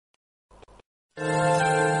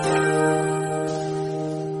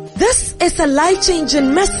is a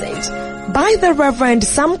life-changing message by the Reverend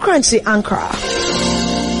Korankye Ankrah.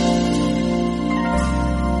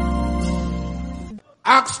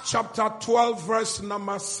 Acts chapter 12 verse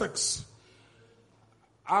number 6.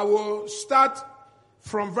 I will start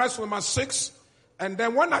from verse number 6, and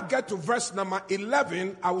then when I get to verse number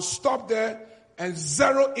 11, I will stop there and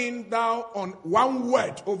zero in down on one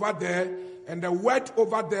word over there, and the word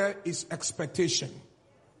over there is expectation.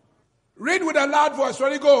 Read with a loud voice.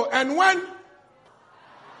 Ready, go. And when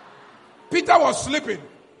Peter was sleeping,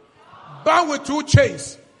 bound with 2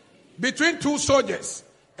 chains, between 2 soldiers,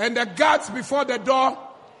 and the guards before the door.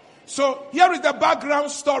 So here is the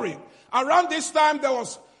background story. Around this time, there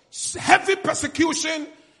was heavy persecution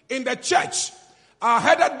in the church,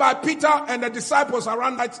 headed by Peter and the disciples.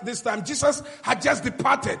 Around this time, Jesus had just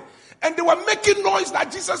departed. And they were making noise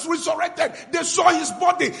that Jesus resurrected. They saw his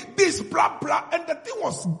body, this blah, blah. And the thing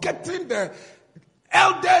was getting the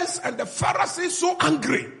elders and the Pharisees so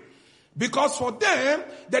angry. Because for them,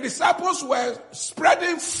 the disciples were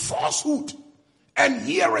spreading falsehood and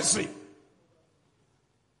heresy.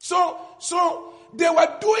 So they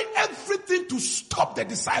were doing everything to stop the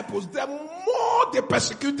disciples. The more they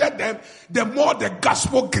persecuted them, the more the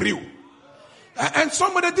gospel grew. And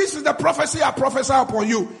somebody, this is the prophecy I prophesy upon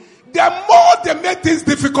you. The more they make things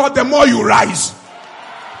difficult, the more you rise.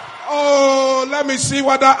 Oh, let me see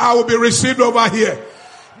whether I will be received over here.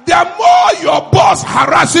 The more your boss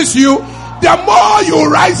harasses you, the more you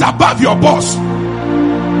rise above your boss.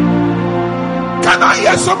 Can I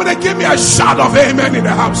hear somebody give me a shout of amen in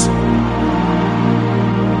the house?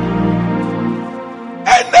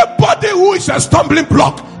 Anybody who is a stumbling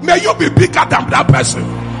block, may you be bigger than that person.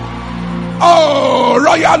 Oh,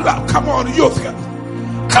 Royal, come on, youth.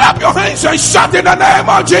 Clap your hands and shout in the name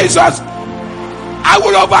of Jesus. I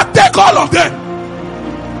will overtake all of them.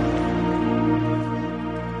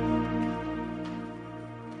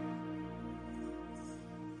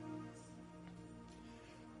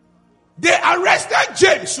 They arrested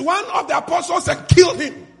James, one of the apostles, and killed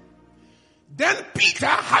him. Then Peter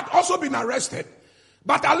had also been arrested.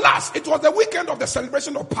 But alas, it was the weekend of the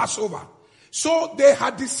celebration of Passover. So they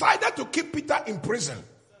had decided to keep Peter in prison.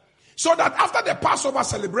 So that after the Passover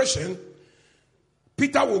celebration,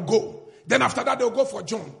 Peter will go. Then after that, they'll go for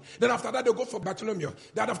John. Then after that, they'll go for Bartholomew.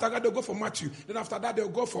 Then after that, they'll go for Matthew. Then after that, they'll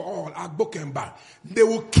go for all Agbokemba. They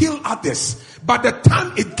will kill others. By the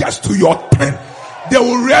time it gets to your turn, they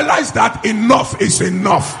will realize that enough is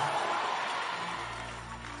enough.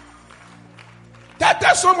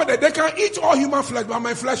 Tell somebody they can eat all human flesh, but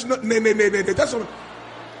my flesh, no. Tell somebody.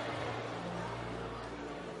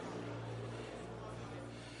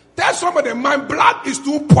 Tell somebody, my blood is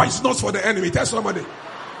too poisonous for the enemy. Tell somebody.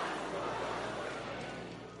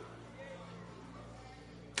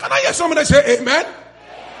 Can I hear somebody say amen?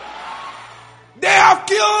 They have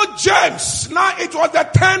killed James. Now it was the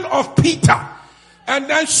turn of Peter. And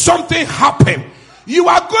then something happened. You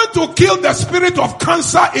are going to kill the spirit of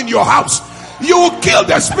cancer in your house. You will kill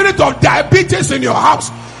the spirit of diabetes in your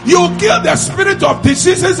house. You will kill the spirit of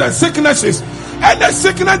diseases and sicknesses. And the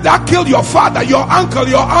sickness that killed your father, your uncle,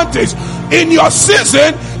 your aunties in your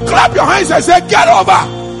season, clap your hands and say, get over.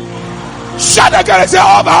 Shout again and say,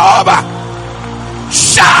 over.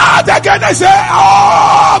 Shout again and say,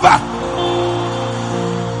 over.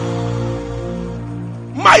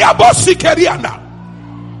 Maya bosi keriana.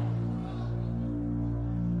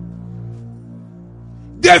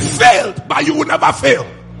 They failed, but you will never fail.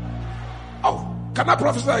 Oh, can I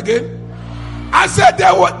prophesy again? I said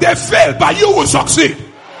they failed, but you will succeed.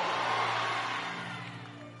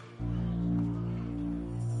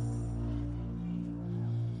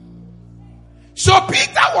 So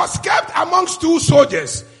Peter was kept amongst 2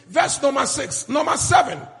 soldiers. Verse number 6. Number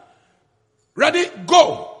 7. Ready?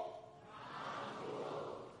 Go.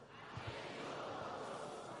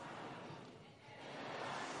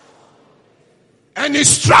 And he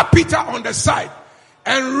struck Peter on the side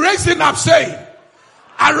and raised him up, saying,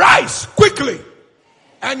 arise quickly.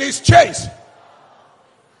 And he's chased.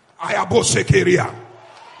 Now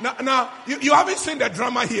you haven't seen the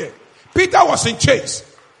drama here. Peter was in chase.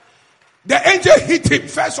 The angel hit him.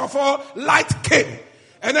 First of all, light came.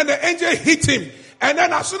 And then the angel hit him. And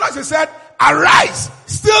then as soon as he said, arise,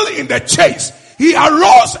 still in the chase, he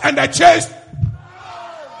arose and the chase.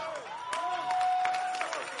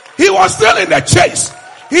 He was still in the chase.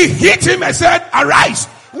 He hit him and said, arise.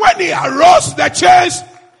 When he arose, the chase.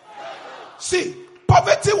 See,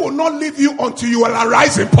 poverty will not leave you until you will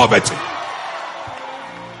arise in poverty.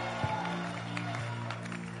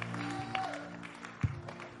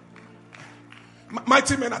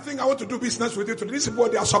 Mighty men, I think I want to do business with you today. These people,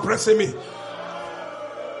 they are suppressing me.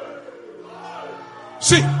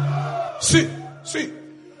 See.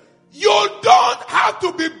 You don't have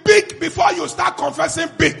to be big before you start confessing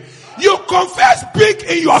big. You confess big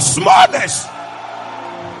in your smallness.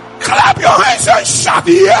 Clap your hands and shout,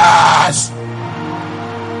 yes.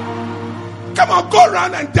 Come on, go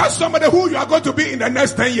around and tell somebody who you are going to be in the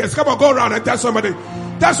next 10 years. Come on, go around and tell somebody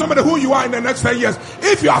who you are in the next 10 years.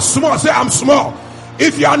 If you are small, say I'm small.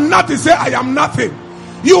 If you are nothing, say I am nothing.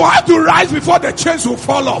 You have to rise before the chains will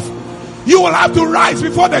fall off. You will have to rise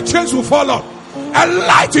before the chains will fall off. A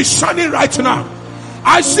light is shining right now.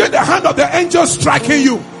 I see the hand of the angel striking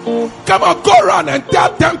you. Come on, go around and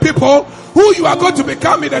tell 10 people who you are going to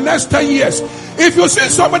become in the next 10 years. If you see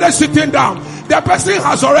somebody sitting down, the person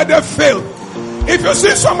has already failed. If you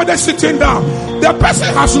see somebody sitting down, the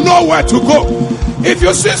person has nowhere to go. If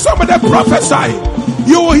you see somebody prophesying,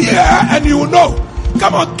 you will hear and you will know.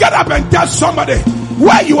 Come on, get up and tell somebody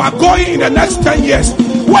where you are going in the next 10 years.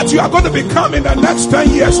 What you are going to become in the next 10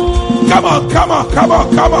 years. Come on.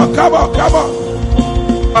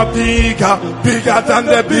 Bigger than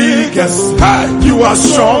the biggest. Hey. You are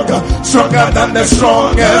stronger than the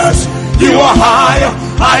strongest. You are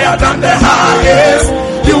higher than the highest.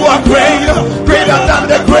 You are greater than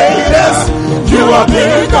the greatest. You are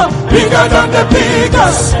bigger than the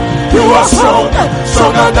biggest. You are stronger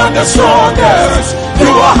than the strongest. You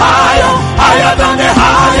are higher than the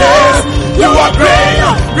highest. You are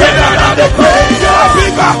greater than the greatest.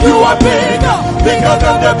 You are bigger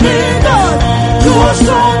than the biggest. You are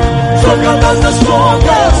stronger than the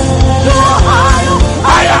strongest. You are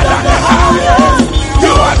higher than the highest.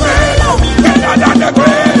 You are greater than the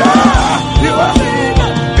greatest. You are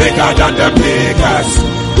bigger than the biggest.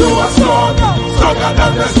 You are stronger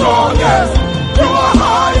than the strongest. You are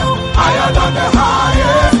higher than the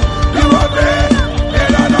highest. You are greater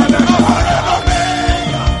than the highest.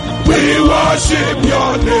 We worship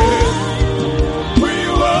your name. We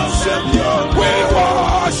worship your name.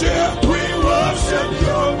 We worship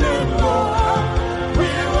your name, Lord. We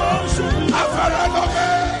worship Alpha and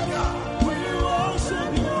Omega. We worship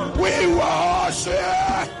your name. We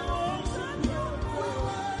worship.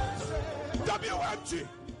 WMG.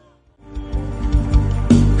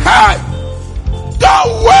 Hey,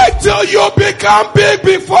 don't wait till you become big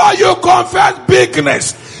before you confess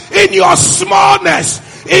bigness. In your smallness,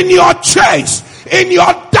 in your chains, in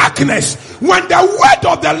your darkness, when the word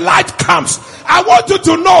of the light comes, I want you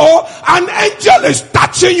to know an angel is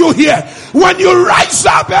touching you here. When you rise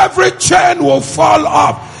up, every chain will fall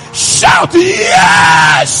off. Shout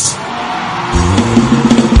yes!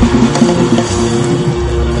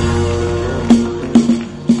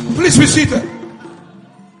 Please be seated.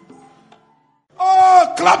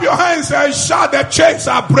 Oh, clap your hands and shout, the chains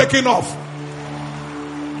are breaking off.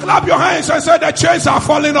 Clap your hands and say the chains are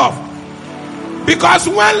falling off. Because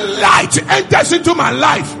when light enters into my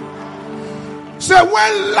life, say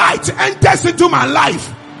when light enters into my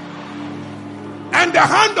life and the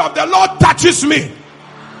hand of the Lord touches me,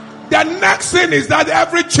 the next thing is that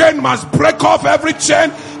every chain must break off, every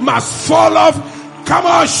chain must fall off. Come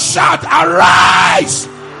on, shout, arise!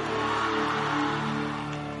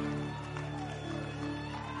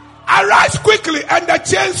 Arise quickly, and the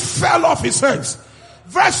chains fell off his hands.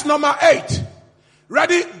 Verse number 8.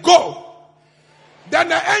 Ready? Go. Then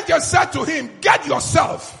the angel said to him, get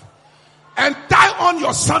yourself and tie on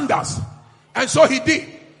your sandals. And so he did.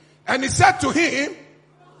 And he said to him,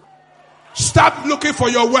 start looking for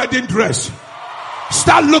your wedding dress.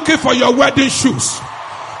 Start looking for your wedding shoes.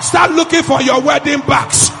 Start looking for your wedding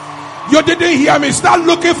bags. You didn't hear me. Start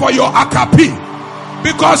looking for your akapi.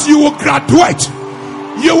 Because you will graduate.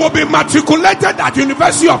 You will be matriculated at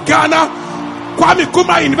University of Ghana, Kwame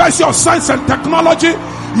Nkrumah University of Science and Technology,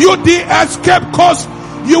 UDS, Cape Coast.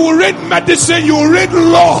 You will read medicine. You will read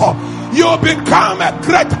law. You will become a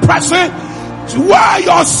great person. Wear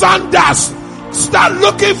your sandals. Start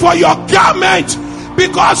looking for your garment,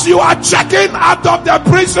 because you are checking out of the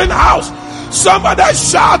prison house. Somebody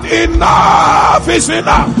shout, enough is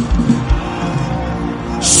enough.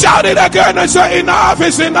 Shout it again and say, enough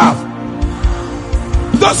is enough.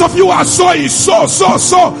 Those of you are sowing, so,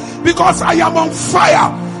 because I am on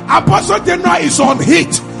fire. Apostle Tenra is on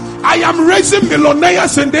heat. I am raising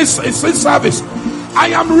millionaires in this service. I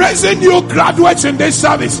am raising new graduates in this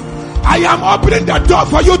service. I am opening the door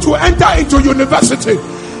for you to enter into university.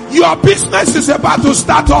 Your business is about to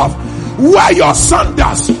start off. Wear your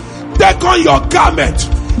sandals. Take on your garment.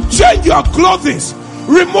 Change your clothing.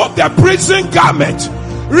 Remove the prison garment.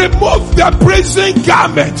 Remove the prison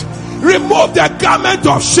garment. Remove the garment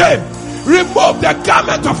of shame. Remove the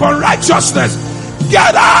garment of unrighteousness.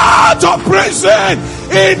 Get out of prison.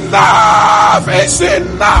 Enough is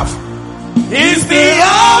enough. He's the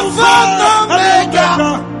Alpha and Omega,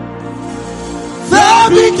 the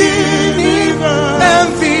beginning and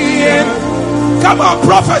the end. Come on,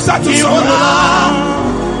 prophesy to someone.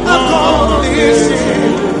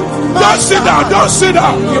 Don't sit down, don't sit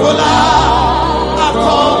down.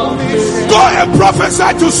 Go and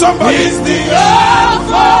prophesy to somebody. He's the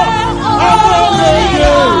Alpha and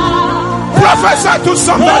Omega. Prophesy to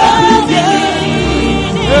somebody.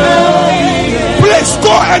 Please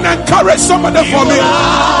go and encourage somebody for me.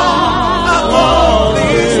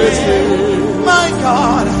 My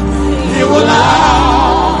God, He will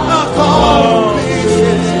accomplish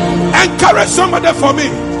it. Encourage somebody for me.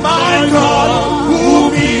 My God, who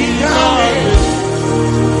behind.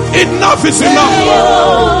 Enough is enough.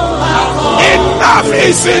 Enough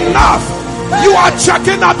is enough. You are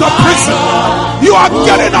checking out of prison. You are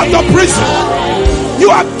getting out of prison. You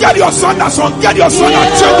are get your sandals on. Get your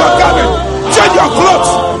sandals. Change your garment. Change your clothes.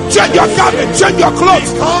 Change your garment. Change your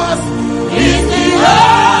clothes.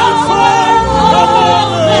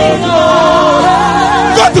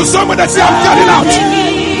 Go to somebody and say, I'm getting out.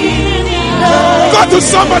 Go to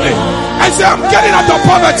somebody and say, I'm getting out of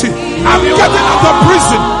poverty. I'm getting out of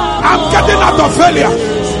prison. I'm getting out of failure.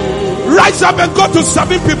 Rise up and go to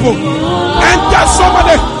 7 people and tell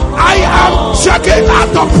somebody, I am checking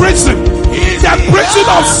out of prison. The prison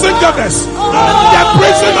of singleness, the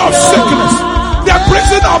prison of sickness, the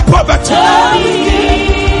prison of poverty.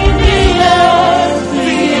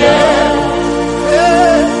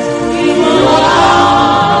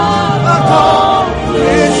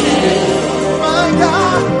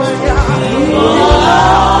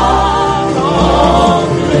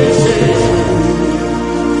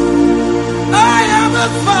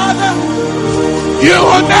 You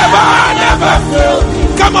will never fail me.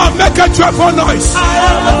 Come on, make a joyful noise. I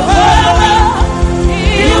am a father.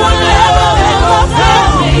 You will never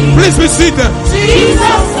fail me. Please be seated.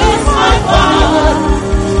 Jesus is my father.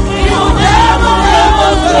 You will never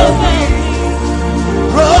fail me.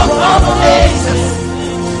 Rock of ages,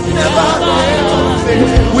 never fail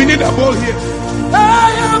me. We need a bowl here. I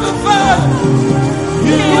am a father.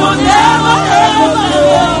 You will never fail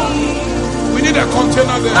me. We need a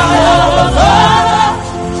container there. I am a father.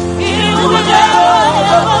 You will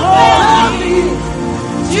never fail me.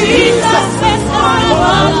 Jesus is my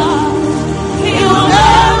father. He will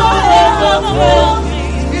never fail me.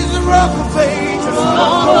 He's the rock of ages.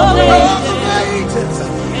 Rock of ages.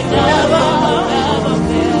 Never fail.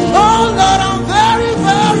 Oh Lord, I'm very,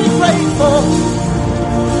 very grateful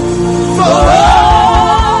for all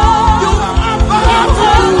you have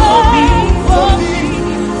done for me.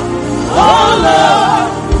 Oh Lord,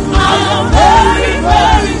 I am very,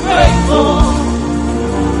 very grateful.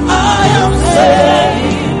 I am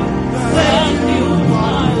saved. Thank you,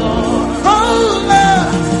 my Lord. Oh Lord,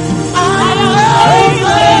 I am very,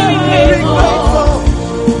 very, very grateful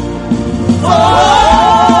for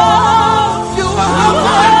all you have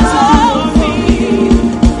done for me.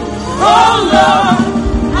 Oh Lord,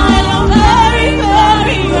 I am very,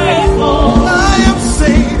 very grateful. I am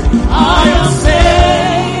saved. I am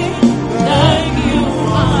saved. Thank you,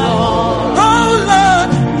 my Lord. Oh Lord,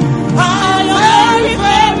 I am very,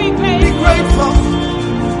 very, very grateful.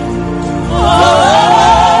 Oh,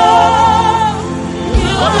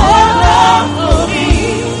 you have done for me.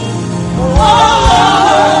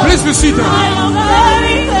 Oh, Please be seated. I am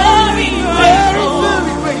very, very grateful. Very,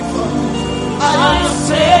 very grateful. I am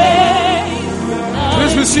saved.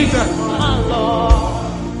 Please be seated. My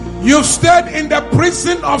Lord. You've stayed in the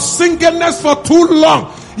prison of singleness for too long.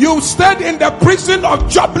 You've stayed in the prison of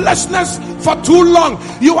joblessness for too long.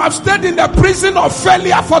 You have stayed in the prison of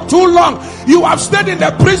failure for too long. You have stayed in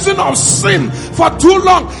the prison of sin for too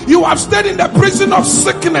long. You have stayed in the prison of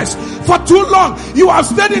sickness for too long. You have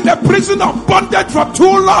stayed in the prison of bondage for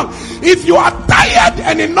too long. If you are tired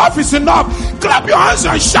and enough is enough, clap your hands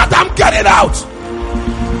and shout, I'm getting out.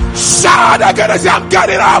 Shout again and say, I'm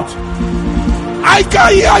getting out. I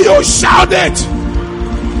can hear you shout it.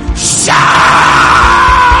 Shout.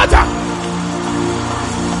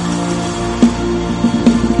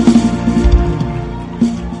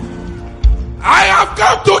 I have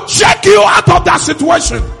come to check you out of that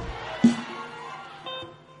situation.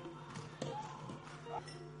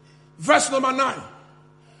 Verse number 9.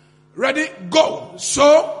 Ready? Go.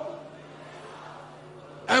 So,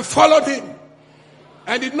 and followed him,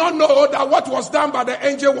 and did not know that what was done by the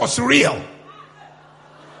angel was real.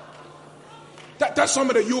 Tell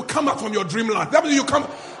somebody, you come out from your dreamland. That means you come.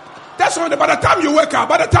 Tell somebody, by the time you wake up,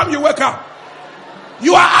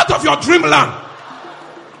 you are out of your dreamland.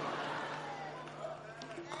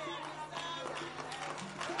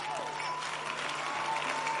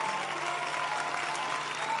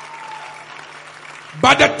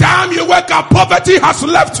 By the time you wake up, poverty has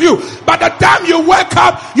left you. By the time you wake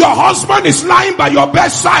up, your husband is lying by your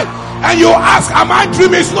bedside. And you ask, am I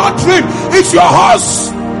dreaming? It's not dream. It's your horse.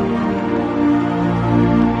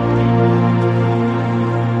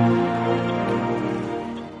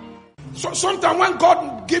 So sometimes when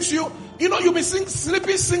God gives you, you've been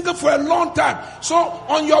sleeping single for a long time. So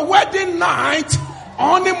on your wedding night,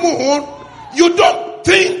 honeymoon, you don't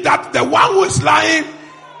think that the one who is lying,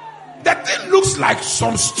 that thing looks like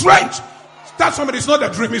some strange. Tell somebody it's not a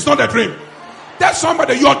dream. It's not a dream. Tell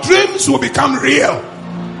somebody your dreams will become real.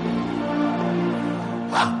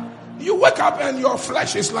 You wake up and your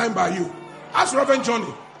flesh is lying by you. Ask Reverend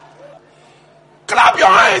Johnny. Clap your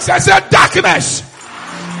hands and say, darkness,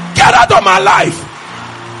 get out of my life.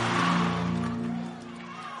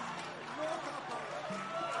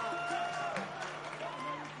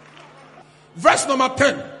 Verse number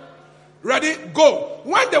 10. Ready? Go.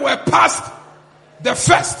 When they were past the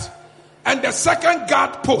first and the second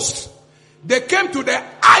guard post, they came to the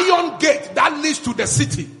iron gate that leads to the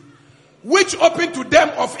city, which opened to them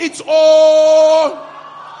of its own.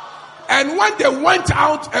 And when they went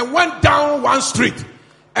out and went down one street,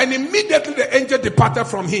 and immediately the angel departed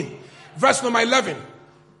from him. Verse number 11.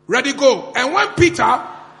 Ready? Go. And when Peter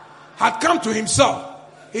had come to himself,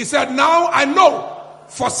 he said, now I know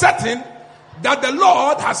for certain that the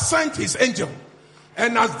Lord has sent his angel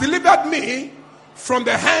and has delivered me from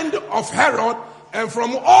the hand of Herod and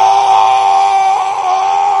from all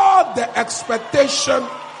the expectation.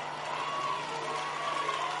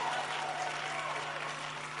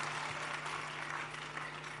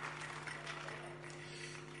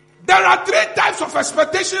 There are three types of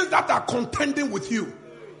expectations that are contending with you.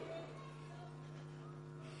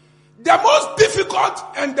 The most difficult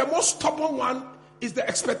and the most stubborn one is the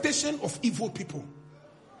expectation of evil people.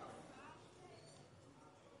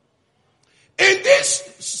 In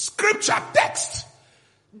this scripture text,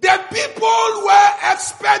 the people were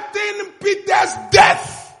expecting Peter's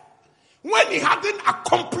death when he hadn't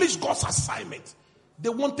accomplished God's assignment. They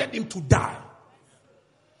wanted him to die.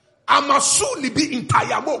 Amasu libi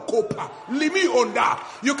intayamo kopa limi onda.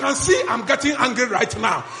 You can see I'm getting angry right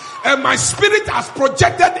now, and my spirit has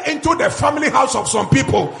projected into the family house of some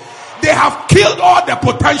people. They have killed all the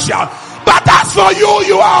potential, but as for you,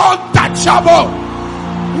 you are untouchable.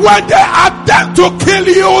 When they attempt to kill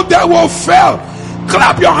you, they will fail.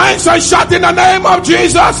 Clap your hands and shout in the name of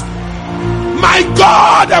Jesus. My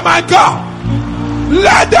God and my God,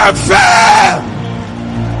 let them fail.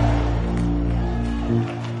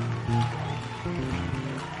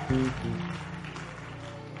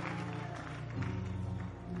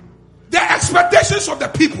 The expectations of the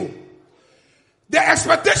people, the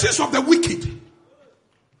expectations of the wicked.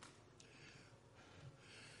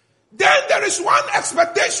 Then there is one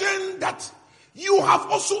expectation that you have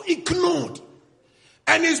also ignored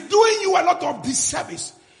and is doing you a lot of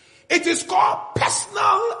disservice. It is called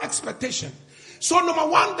personal expectation. So number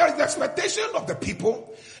one, there is the expectation of the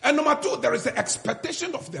people. And number two, there is the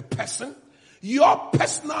expectation of the person. Your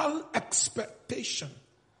personal expectation.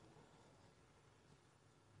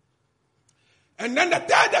 And then the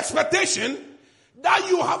third expectation that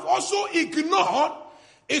you have also ignored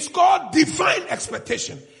is called divine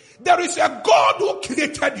expectation. There is a God who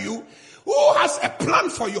created you, who has a plan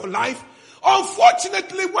for your life.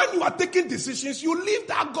 Unfortunately, when you are taking decisions, you leave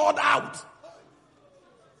that God out.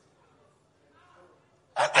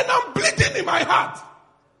 And I'm bleeding in my heart.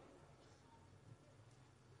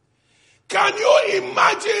 Can you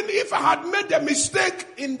imagine if I had made a mistake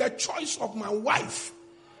in the choice of my wife?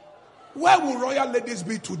 Where will royal ladies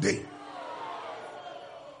be today?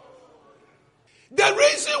 The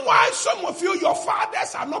reason why some of you, your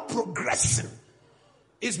fathers are not progressing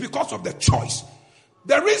is because of the choice.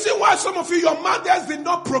 The reason why some of you, your mothers did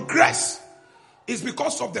not progress is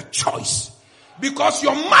because of the choice. Because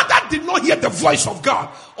your mother did not hear the voice of God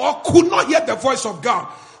or could not hear the voice of God.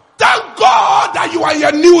 Thank God that you are in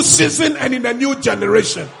a new season and in a new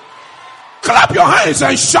generation. Clap your hands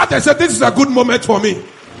and shout and say, this is a good moment for me.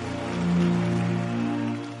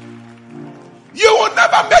 You will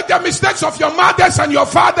never make the mistakes of your mothers and your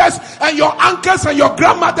fathers and your uncles and your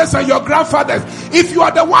grandmothers and your grandfathers. If you are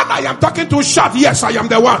the one I am talking to, shout, yes, I am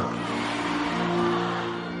the one.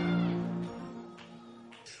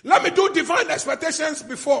 Let me do divine expectations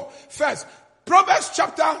before. First, Proverbs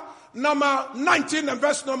chapter number 19 and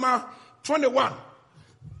verse number 21.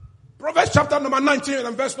 Proverbs chapter number 19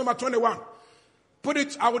 and verse number 21. Put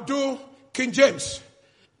it, I will do King James.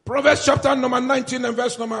 Proverbs chapter number 19 and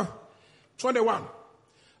verse number 21.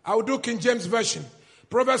 I will do King James version.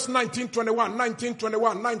 Proverbs 19:21,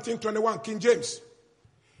 19:21, 19:21, King James.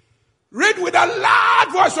 Read with a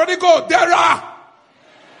loud voice. Ready, go. There are.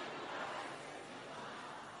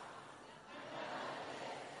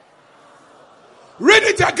 Read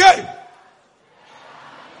it again.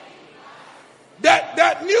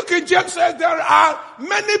 The New King James says there are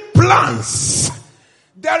many plans.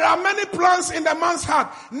 There are many plans in the man's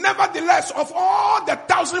heart. Nevertheless, of all the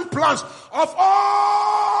 1,000 plans, of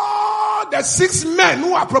all the 6 men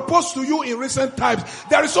who are proposed to you in recent times,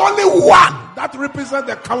 there is only one that represents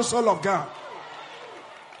the counsel of God.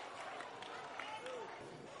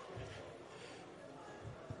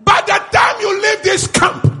 By the time you leave this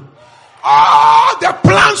camp, all the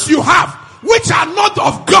plans you have, which are not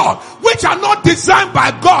of God, which are not designed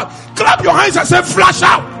by God, clap your hands and say, flash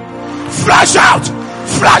out, flash out,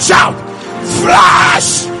 flash out,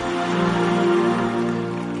 flash.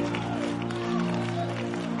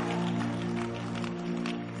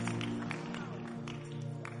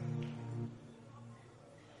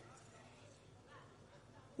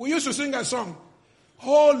 We used to sing a song,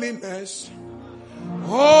 holiness,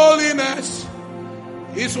 holiness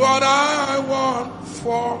is what I want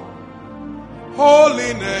for.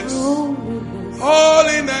 Holiness,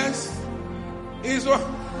 holiness is what.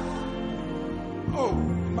 Oh,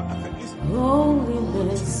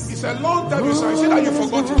 holiness. It's a long time you sang. See that you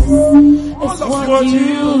forgot it. All of what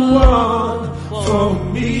you want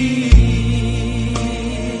from me.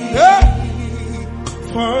 Yeah.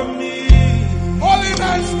 For me.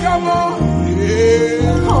 Holiness, come on.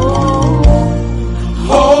 Yeah.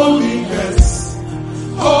 Holiness,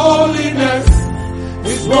 holiness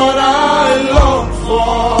is what I long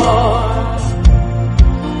for.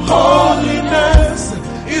 Holiness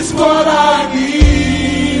is what I need.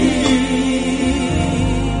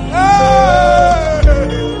 Hey.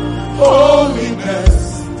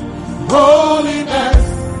 Holiness, holiness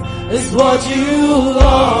is what you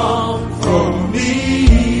long from me.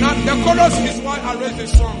 Now the chorus is why I read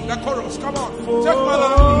this song. The chorus, come on, take my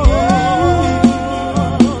life.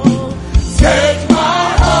 Take my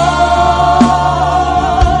heart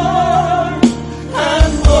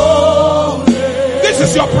and hold it. This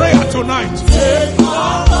is your prayer tonight. Take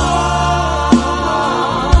my heart.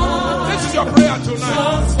 This is your prayer tonight.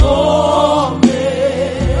 Transform me.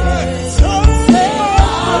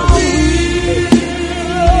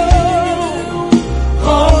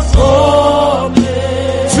 Conform me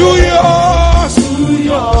to yours. To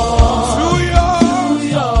yours. To yours.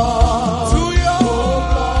 To yours.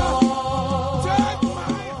 Take my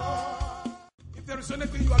heart. If there is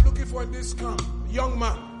anything you are looking for in this camp, young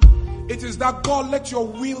man, it is that God, let your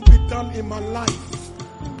will be done in my life.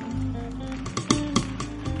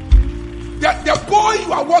 The boy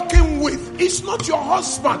you are working with is not your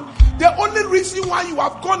husband. The only reason why you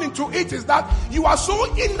have gone into it is that you are so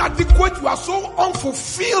inadequate, you are so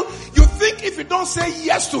unfulfilled. You think if you don't say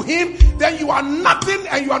yes to him, then you are nothing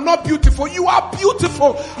and you are not beautiful. You are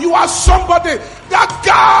beautiful. You are somebody. That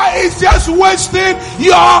guy is just wasting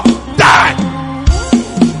your time.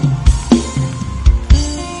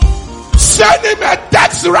 Send him a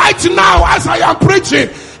text right now as I am preaching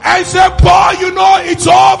and say, boy, you know it's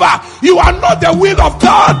over. You are not the will of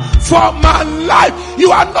God for my life. You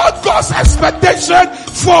are not God's expectation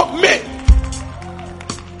for me.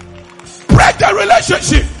 Break the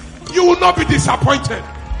relationship. You will not be disappointed.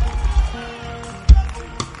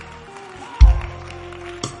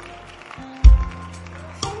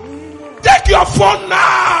 Take your phone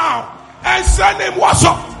now and send him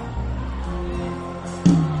WhatsApp.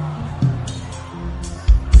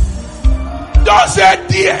 Don't say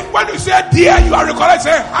dear. When you say dear, you are required to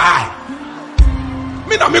say hi.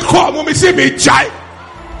 Me na me call when me see me chai.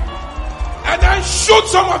 And then shoot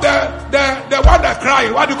some of the one that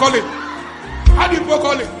crying. What do you call it? How do you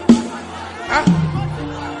call it? Huh?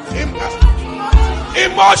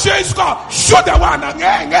 Emotion is called. Shoot the one.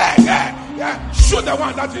 Yeah. Shoot the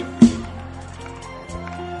one. That's it.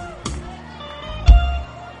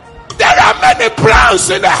 There are many plans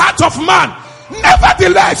in the heart of man.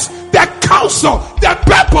 Nevertheless, the counsel, the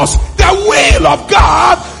purpose, the will of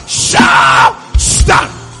God shall stand.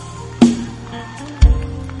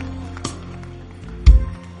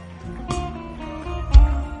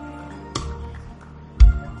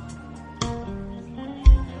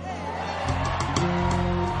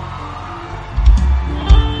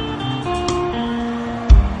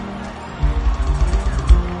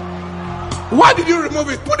 Why did you remove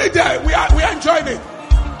it? Put it there. We are enjoying it.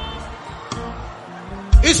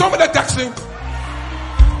 Is somebody texting?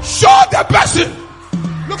 Show the person.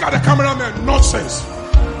 Look at the cameraman. Nonsense.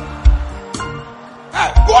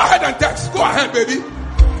 Hey, go ahead and text. Go ahead, baby.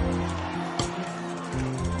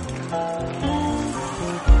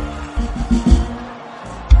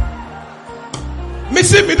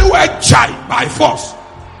 see me do a chai by force.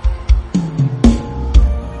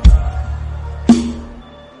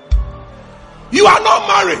 You are not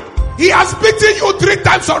married. He has beaten you 3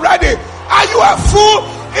 times already. Are you a fool?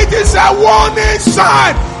 It is a warning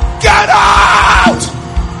sign. Get out!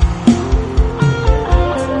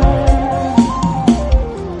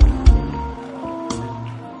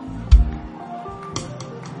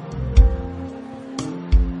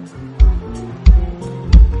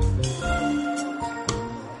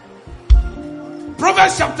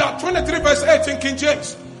 Proverbs chapter 23 verse 18 King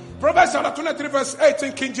James. Proverbs chapter 23 verse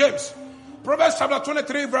 18 King James. Proverbs chapter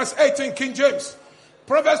 23 verse 18 King James.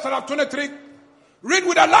 Proverbs chapter 23. Read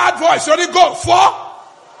with a loud voice. Ready, go. 4.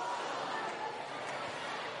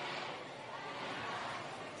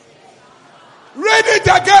 Read it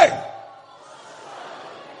again.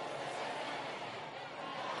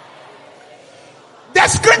 The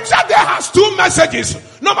scripture there has 2 messages.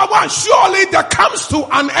 Number 1, surely there comes to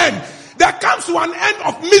an end. There comes to an end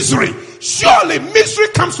of misery. Surely misery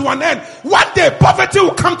comes to an end. One day poverty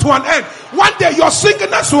will come to an end. One day your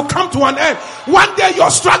singleness will come to an end. One day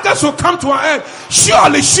your struggles will come to an end.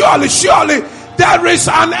 Surely, surely, surely there is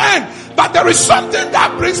an end. But there is something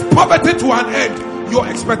that brings poverty to an end. Your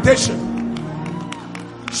expectation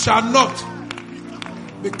shall not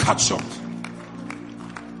be cut short.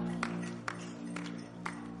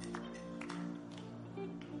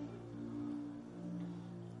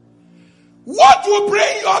 What will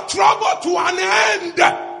bring your trouble to an end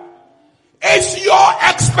is your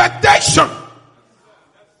expectation.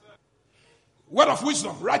 Word of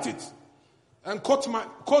wisdom, write it and put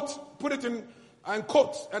it in and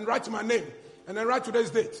quote and write my name and then write today's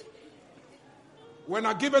date. When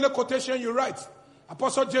I give any quotation, you write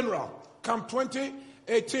Apostle General, Camp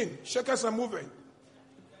 2018, Shakers are moving.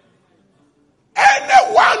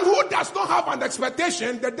 Anyone who does not have an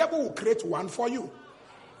expectation, the devil will create one for you.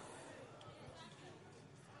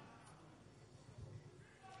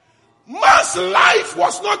 Man's life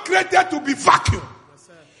was not created to be vacuum. Yes,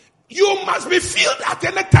 you must be filled at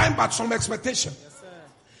any time by some expectation. Yes,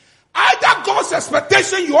 either God's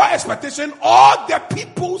expectation, your expectation, or the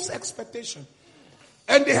people's expectation.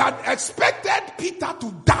 And they had expected Peter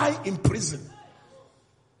to die in prison.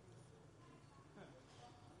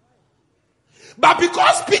 But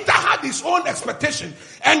because Peter had his own expectation,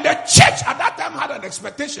 and the church at that time had an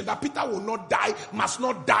expectation that Peter will not die, must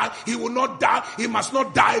not die, he will not die, he must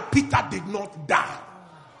not die, Peter did not die.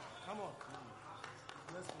 Come on.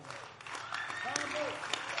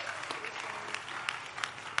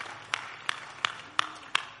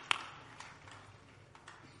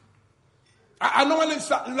 I normally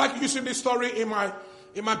like using this story in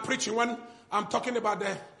my preaching when I'm talking about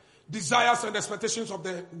the desires and expectations of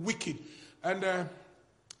the wicked. And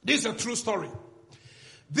this is a true story.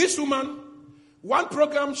 This woman, one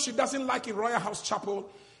program she doesn't like in Royalhouse Chapel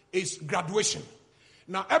is graduation.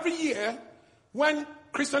 Now, every year, when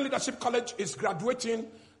Christian Leadership College is graduating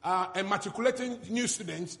and matriculating new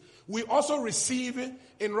students, we also receive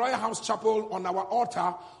in Royalhouse Chapel on our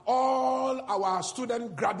altar all our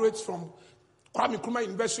student graduates from Kwame Nkrumah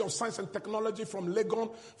University of Science and Technology, from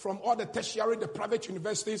Legon, from all the tertiary, the private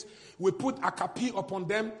universities. We put a akapi upon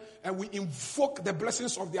them and we invoke the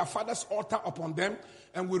blessings of their father's altar upon them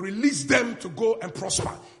and we release them to go and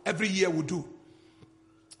prosper. Every year we do.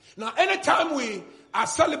 Now, anytime we are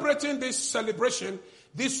celebrating this celebration,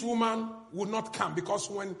 this woman will not come because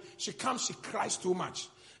when she comes, she cries too much.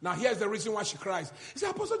 Now, here's the reason why she cries. He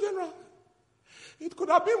said, Apostle General, it could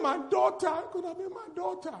have been my daughter. It could have been my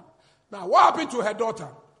daughter. Now, what happened to her daughter?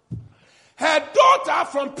 Her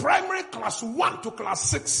daughter from primary class 1 to class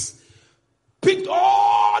 6 picked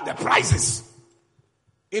all the prizes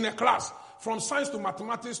in a class, from science to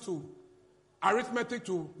mathematics to arithmetic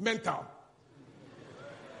to mental.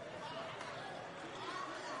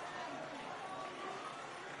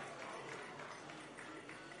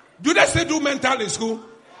 Do they still do mental in school?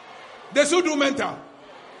 They still do mental.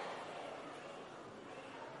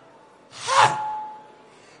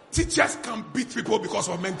 Teachers can beat people because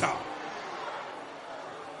of mental.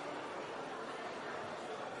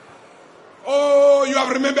 Oh, you have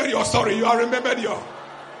remembered your story. You have remembered your...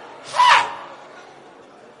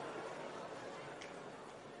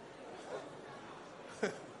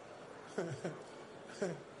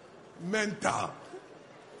 Mental.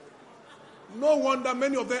 No wonder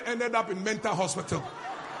many of them ended up in mental hospital.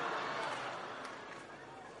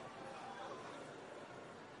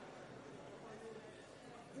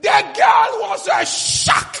 The girl was a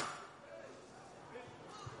shock.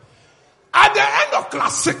 At the end of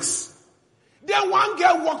class 6, then one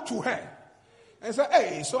girl walked to her and said,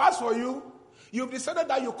 hey, so as for you, You've decided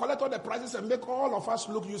that you collect all the prizes and make all of us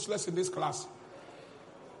look useless in this class.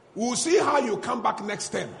 We'll see how you come back next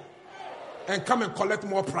term and come and collect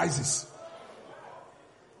more prizes.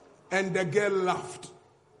 And the girl laughed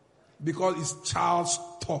because it's child's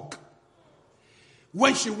talk.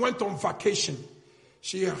 When she went on vacation,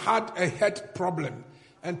 she had a head problem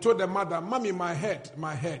and told the mother, "Mommy, my head.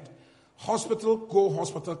 Hospital, go,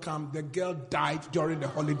 hospital, come." The girl died during the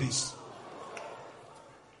holidays.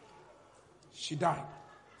 She died.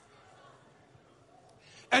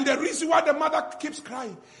 And the reason why the mother keeps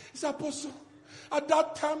crying is, "Apostle, at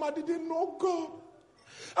that time I didn't know God.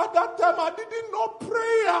 At that time I didn't know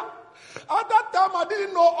prayer. At that time I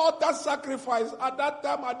didn't know altar sacrifice. At that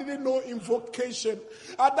time I didn't know invocation.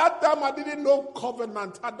 At that time I didn't know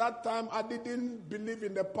covenant. At that time I didn't believe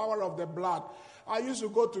in the power of the blood. I used to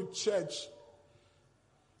go to church,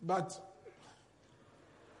 but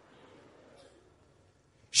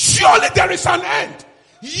surely there is an end.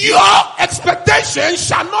 Your expectation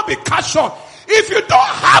shall not be cut short. If you don't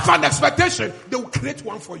have an expectation, they will create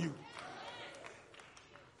one for you."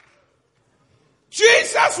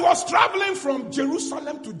 Jesus was traveling from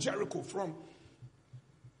Jerusalem to Jericho. From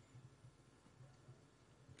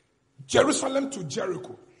Jerusalem to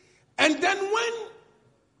Jericho. And then when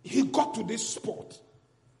he got to this spot,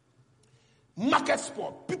 market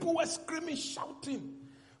spot, people were screaming, shouting.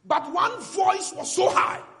 But one voice was so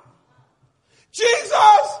high.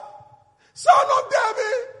 "Jesus, Son of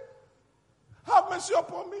David, have mercy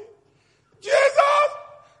upon me." Jesus. I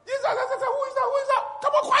said, who is that?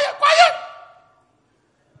 Come on, quiet.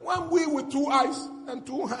 When we with 2 eyes and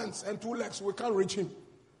 2 hands and 2 legs, we can't reach him.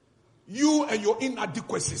 You and your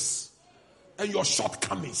inadequacies and your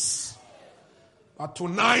shortcomings. But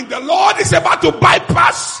tonight the Lord is about to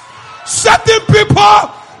bypass certain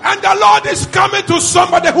people, and the Lord is coming to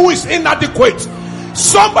somebody who is inadequate,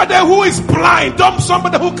 somebody who is blind,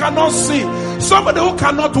 somebody who cannot see, somebody who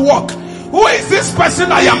cannot walk. Who is this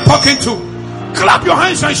person I am talking to? Clap your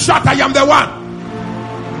hands and shout, "I am the one."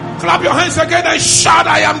 Clap your hands again and shout,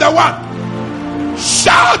 "I am the one."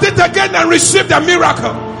 Shout it again and receive the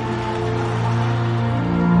miracle.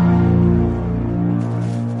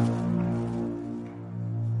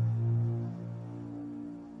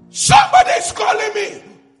 Somebody is calling me.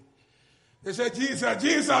 They said,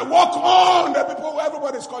 Jesus, walk on. The people,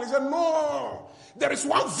 everybody's calling. He said, "No. There is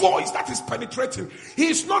one voice that is penetrating. He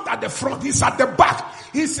is not at the front. He's at the back.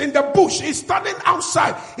 He's in the bush. He's standing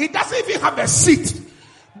outside. He doesn't even have a seat.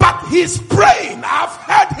 But he's praying. I have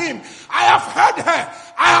heard him. I have heard her.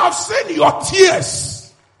 I have seen your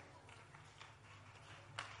tears."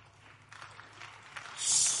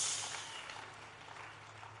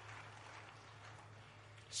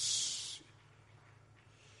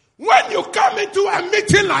 When you come into a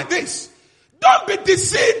meeting like this, don't be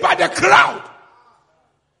deceived by the crowd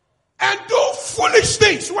and do foolish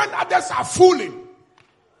things when others are fooling.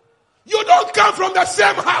 You don't come from the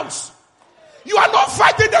same house. You are not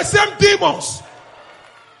fighting the same demons.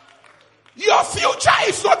 Your future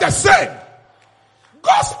is not the same.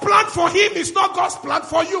 God's plan for him is not God's plan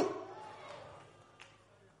for you.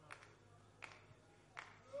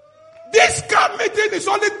 This camp meeting is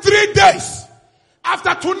only 3 days.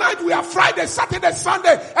 After tonight, we are Friday, Saturday,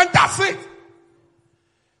 Sunday, and that's it.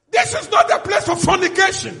 This is not the place for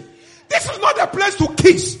fornication. This is not the place to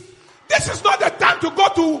kiss. This is not the time to go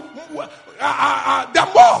to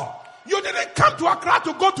the mall. You didn't come to Accra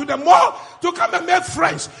to go to the mall to come and make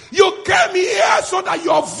friends. You came here so that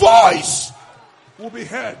your voice will be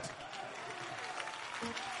heard.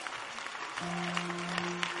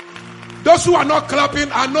 Those who are not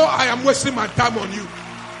clapping, I know I am wasting my time on you.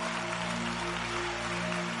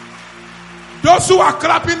 Those who are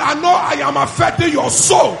clapping, I know I am affecting your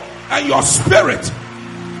soul and your spirit.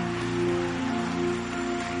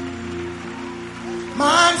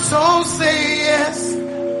 My soul say yes.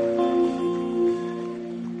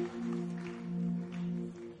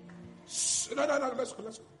 No, let's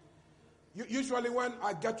go. Usually when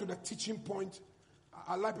I get to the teaching point,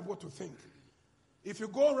 I like people to think. If you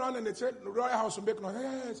go around and they say, Royalhouse will make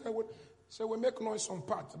noise, say we make noise some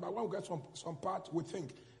part, but when we get some part, we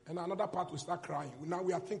think. And another part, we start crying. Now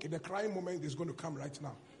we are thinking the crying moment is going to come right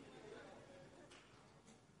now.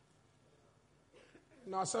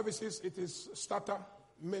 In our services, it is starter,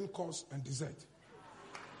 main course, and dessert.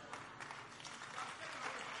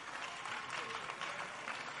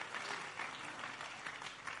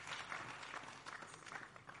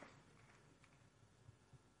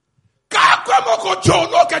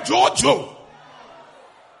 Jojo.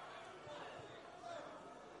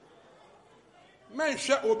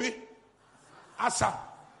 Mention Obi Asa.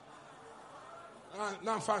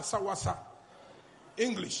 Nanfa Sawasa.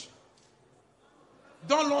 English.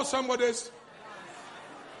 Don't learn somebody's.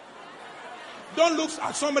 Don't look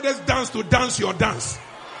at somebody's dance to dance your dance.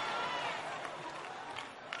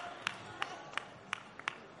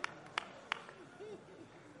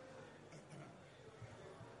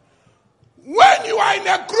 When you are in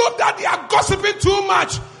a group that they are gossiping too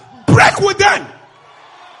much, break with them.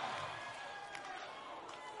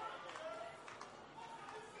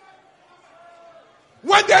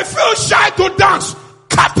 When they feel shy to dance,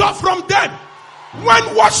 cut off from them.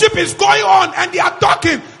 When worship is going on and they are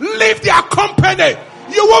talking, leave their company.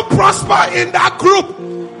 You will prosper in that group.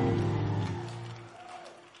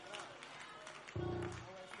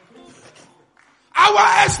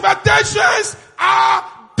 Our expectations are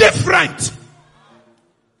different.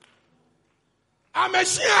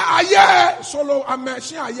 Ameshia aye solo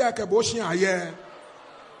ameshia aye keboshia aye.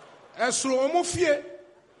 Esro omufie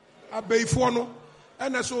abeifo no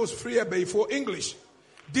and so is free abeifo English.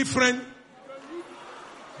 Different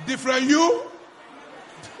you.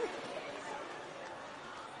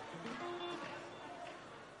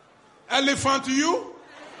 Elephant you.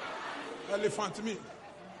 Elephant me.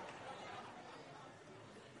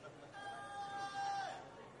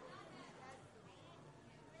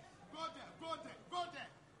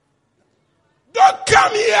 Don't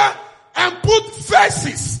come here and put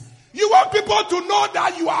faces. You want people to know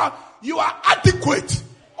that you are adequate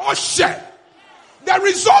or share. The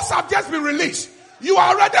results have just been released. You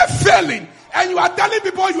are already failing and you are telling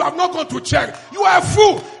people you have not gone to check. You are a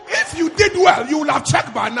fool. If you did well, you will have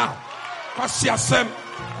checked by now.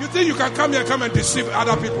 You think you can come here and come and deceive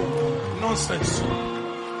other people? Nonsense.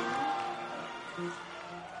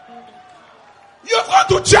 You're going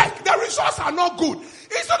to check. The results are not good.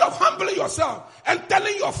 Instead of humbling yourself and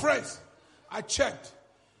telling your friends, I checked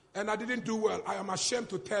and I didn't do well. I am ashamed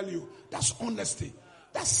to tell you. That's honesty.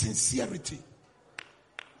 That's sincerity.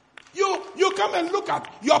 You come and look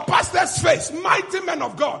at your pastor's face, mighty men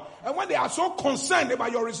of God. And when they are so concerned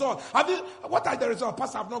about your results, what are the results?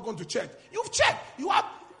 Pastor, I've not gone to check. You've checked. You have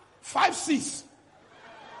 5 C's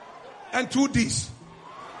and 2 D's.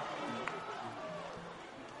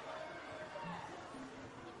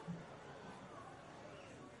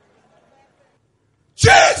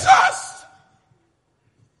 Jesus,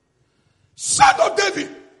 Son of David.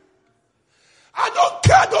 I don't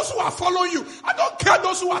care those who are following you. I don't care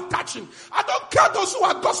those who are touching. I don't care those who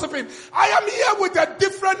are gossiping. I am here with a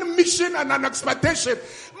different mission and an expectation.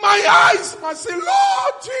 My eyes must say,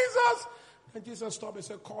 Lord Jesus. And Jesus stopped and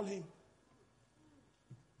said, call him.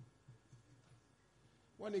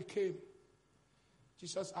 When he came,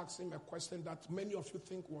 Jesus asked him a question that many of you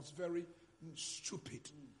think was very stupid.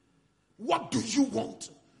 What do you want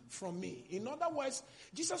from me? In other words,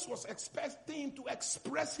 Jesus was expecting him to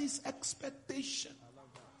express his expectation. I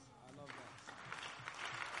love that.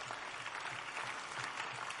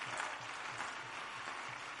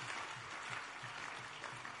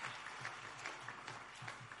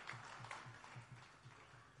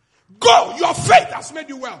 Go, your faith has made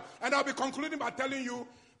you well. And I'll be concluding by telling you,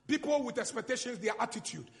 people with expectations, their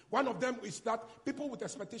attitude. One of them is that people with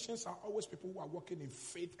expectations are always people who are walking in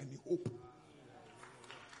faith and in hope.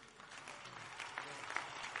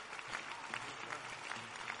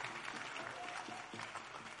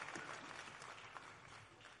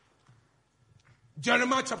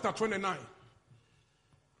 Jeremiah chapter 29.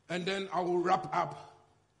 And then I will wrap up.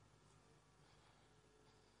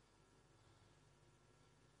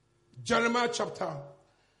 Jeremiah chapter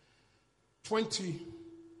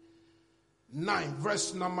 29,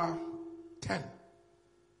 verse number 10.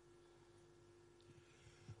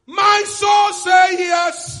 My soul say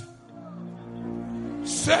yes.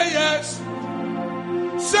 Say yes.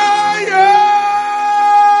 Say yes.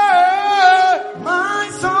 My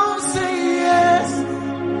soul say yes.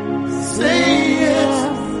 Say yes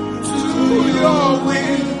to your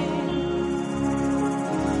will.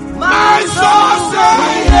 My soul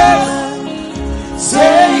say yes.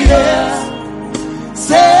 Say yes.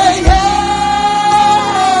 Say yes.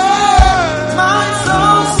 My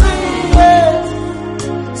soul say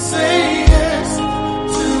yes. Say yes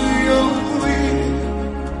to your will.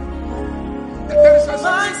 There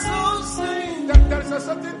is a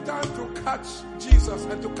certain time to catch Jesus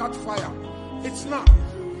and to catch fire. It's now.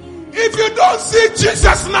 If you don't see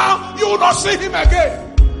Jesus now, you will not see him again.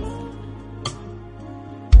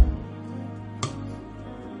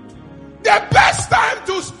 The best time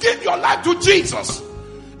to give your life to Jesus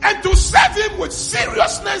and to serve him with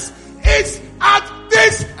seriousness is at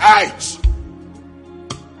this age.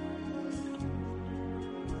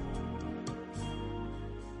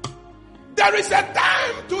 There is a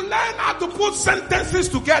time to learn how to put sentences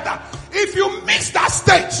together. If you miss that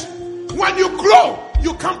stage, when you grow,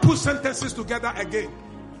 you can't put sentences together again.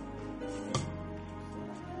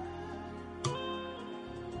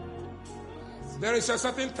 There is a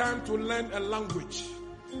certain time to learn a language.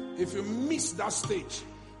 If you miss that stage,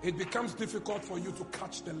 it becomes difficult for you to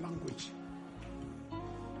catch the language.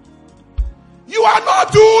 You are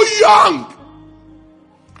not too young.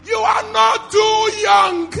 You are not too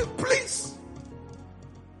young. Please.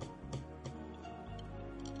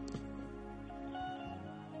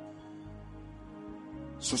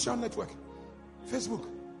 Social network. Facebook.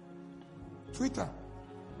 Twitter.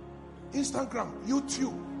 Instagram.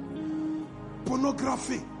 YouTube.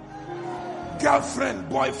 Pornography. Girlfriend.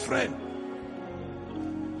 Boyfriend.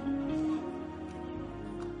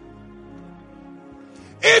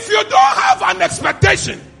 If you don't have an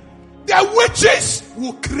expectation, the witches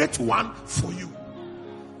will create one for you.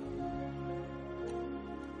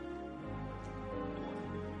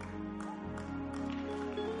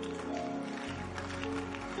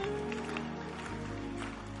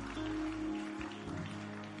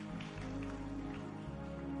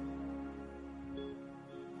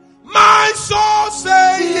 My soul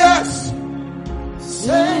say yes.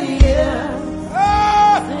 Say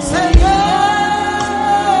yes. Say yes.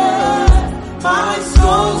 My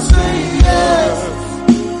soul say yes.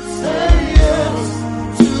 Say yes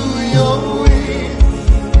to your will.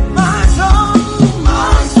 My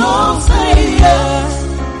soul say yes.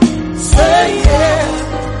 Say yes.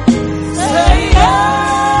 Say yes.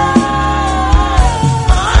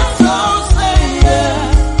 My soul say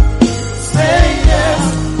yes. Say yes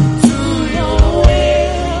to your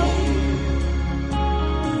will.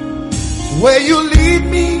 Where you lead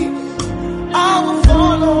me, I will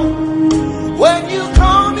follow. When you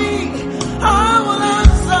call me, I will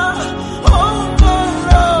answer. Oh, my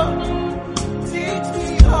Lord, teach me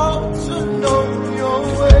how to know your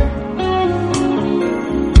way.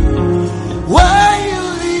 Where you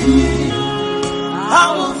lead me, I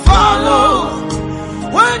will follow.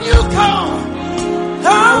 When you call,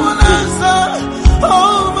 I will answer.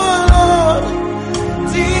 Oh, my Lord,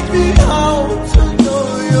 teach me how to know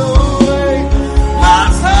your way. My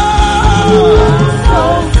soul.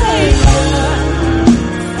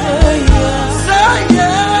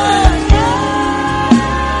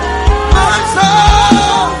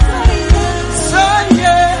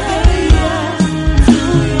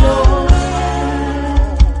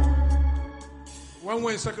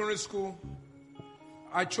 In secondary school,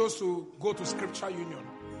 I chose to go to Scripture Union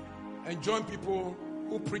and join people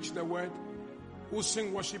who preach the word, who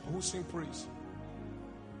sing worship, who sing praise.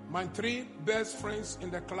 My 3 best friends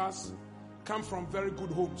in the class come from very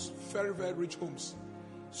good homes, very, very rich homes.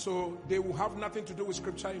 So they will have nothing to do with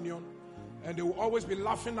Scripture Union, and they will always be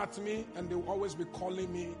laughing at me, and they will always be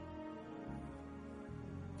calling me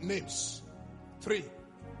names. 3.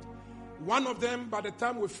 One of them, by the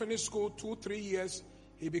time we finished school, 2-3 years,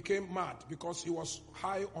 he became mad because he was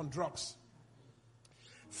high on drugs.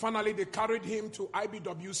 Finally, they carried him to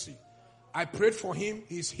IBWC. I prayed for him.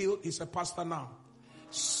 He's healed. He's a pastor now.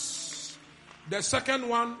 The second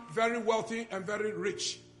one, very wealthy and very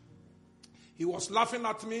rich. He was laughing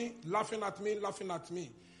at me, laughing at me, laughing at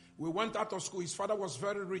me. We went out of school. His father was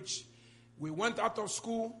very rich. We went out of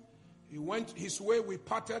school. He went his way. We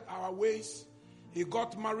parted our ways. He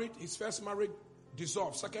got married. His first marriage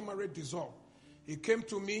dissolved. Second marriage dissolved. He came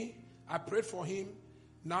to me. I prayed for him.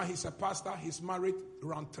 Now he's a pastor. He's married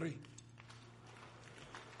around 3.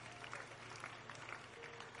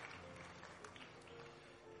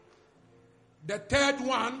 The third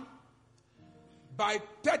one, by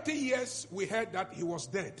 30 years, we heard that he was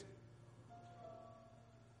dead.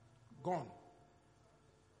 Gone.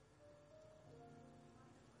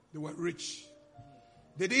 They were rich.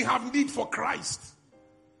 They didn't have need for Christ.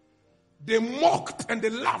 They mocked and they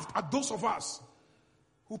laughed at those of us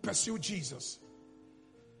who pursued Jesus.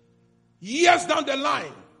 Years down the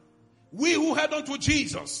line, we who head on to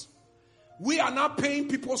Jesus, we are now paying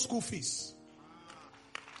people's school fees.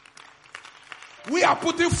 We are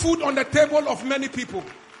putting food on the table of many people.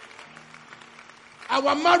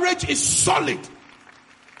 Our marriage is solid.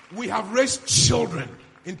 We have raised children,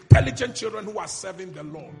 intelligent children who are serving the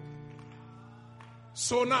Lord.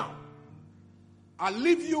 So now, I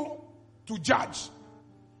leave you to judge.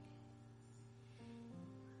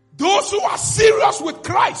 Those who are serious with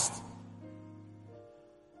Christ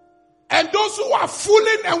and those who are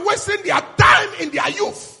fooling and wasting their time in their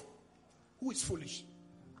youth. Who is foolish?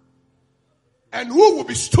 And who will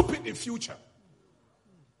be stupid in future?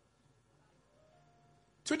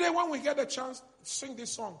 Today when we get a chance, sing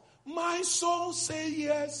this song. My soul say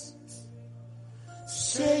yes.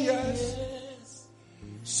 Say yes.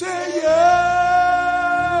 Say yes.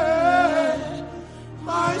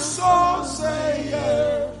 My soul say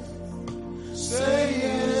yes. Say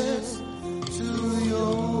yes to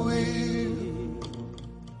your will.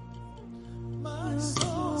 My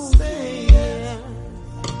soul say yes.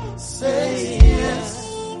 Say yes.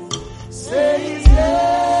 Say yes.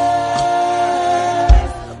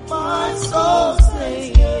 My soul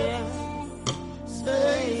say yes.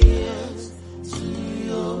 Say yes to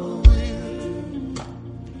your will.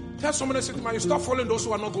 Tell somebody sitting by you, stop following those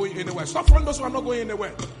who are not going anywhere. Stop following those who are not going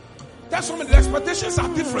anywhere. Tell somebody the expectations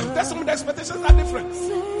are different. Tell somebody the expectations are different.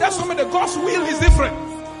 Tell somebody God's will is different.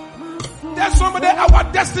 Tell somebody our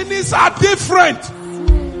destinies are different.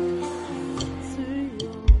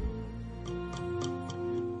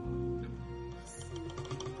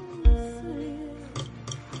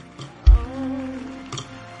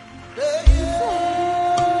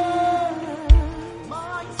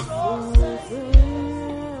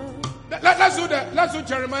 Let's do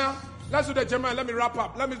Jeremiah. Let's do the Jeremiah. Let me wrap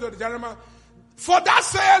up. Let me do the Jeremiah. For that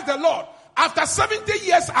says the Lord, after 70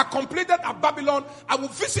 years are completed at Babylon, I will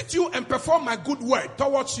visit you and perform my good word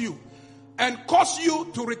towards you and cause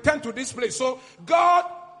you to return to this place. So God,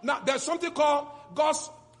 now there's something called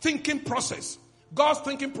God's thinking process. God's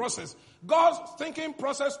thinking process. God's thinking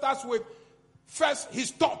process starts with first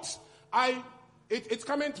his thoughts. It's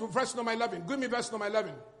coming to verse number 11. Give me verse number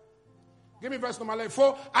 11. Give me verse number 11.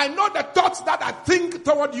 For I know the thoughts that I think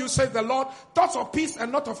toward you, says the Lord, thoughts of peace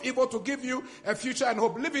and not of evil, to give you a future and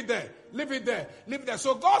hope. Leave it there. Leave it there. Leave it there.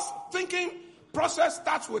 So God's thinking process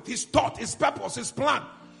starts with his thought, his purpose, his plan.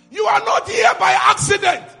 You are not here by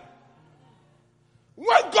accident.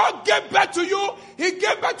 When God gave birth to you, he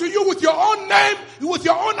gave birth to you with your own name, with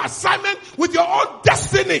your own assignment, with your own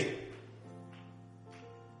destiny.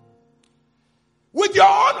 With your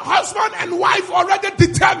own husband and wife already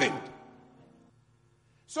determined.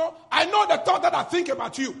 So I know the thought that I think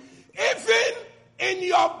about you. Even in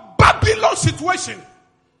your Babylon situation,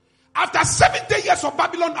 after 70 years of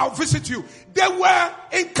Babylon, I'll visit you. They were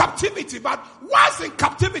in captivity, but whilst in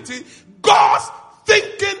captivity, God's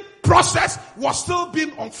thinking process was still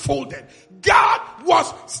being unfolded. God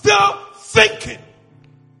was still thinking.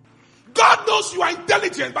 God knows you are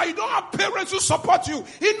intelligent, but you don't have parents who support you.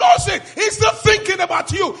 He knows it. He's still thinking about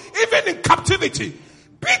you, even in captivity.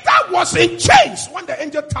 Peter was in chains when the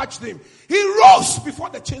angel touched him. He rose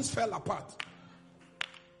before the chains fell apart.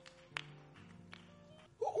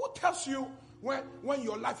 Who tells you when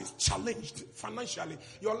your life is challenged financially,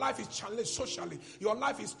 your life is challenged socially, your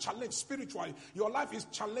life is challenged spiritually, your life is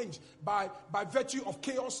challenged by virtue of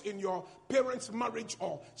chaos in your parents' marriage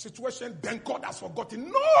or situation, then God has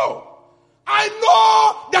forgotten? No! I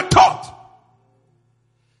know the thought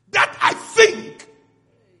that I think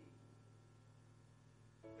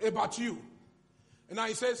about you. And now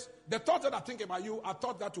he says, the thought that I think about you are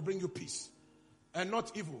thought that to bring you peace and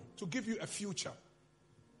not evil, to give you a future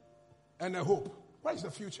and a hope. Where is the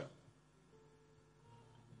future?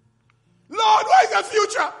 Lord, where is the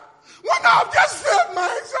future? When I've just failed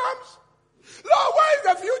my exams. Lord, where is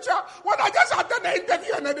the future? When I just attended the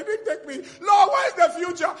interview and they didn't take me. Lord, where is the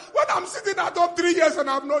future? When I'm sitting at home 3 years and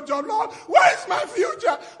I have no job. Lord, where is my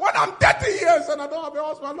future? When I'm 30 years and I don't have a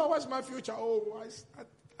husband. Lord, where's my future? Oh,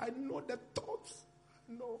 I know the thoughts.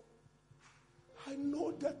 I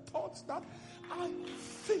know the thoughts that I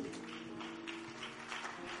think.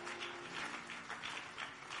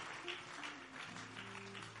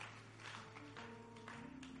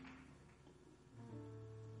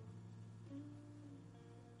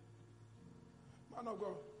 Man of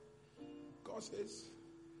God, God says,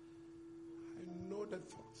 I know the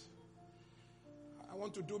thoughts. I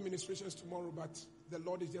want to do ministrations tomorrow, but the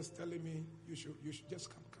Lord is just telling me you should just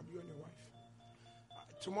come, you and your wife.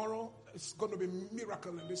 Tomorrow it's going to be a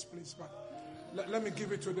miracle in this place, but let me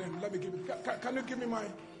give it to them. Let me give it. Can you give me my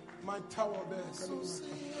towel there?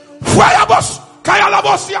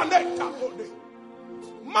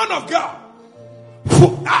 Man of God,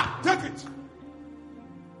 take it.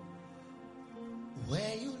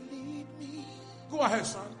 Where you lead me, go ahead,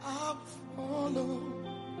 son. I'll follow.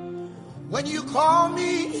 When you call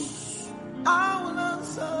me, I will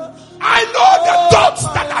answer. I know the thoughts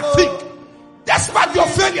that I think. Despite your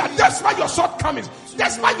failure, despite your shortcomings,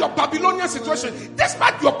 despite your Babylonian situation,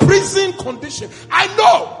 despite your prison condition, I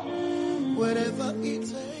know. Whatever it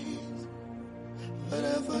takes,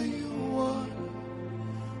 whatever you want,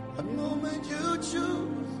 what moment you choose.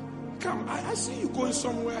 Come, I see you going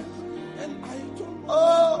somewhere, and I don't.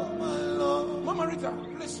 Oh my Lord, Mama Rita,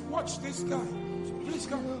 please watch this guy. Please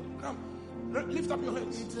come. Lift up your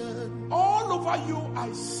hands. All over you,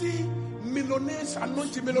 I see millionaires,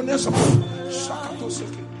 anointed millionaires.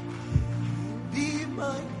 Be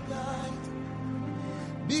my guide,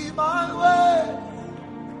 be my way,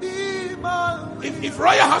 be my way. If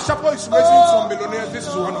Royalhouse Chapel is raising some millionaires, this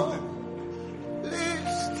is one of them.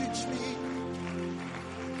 Please teach me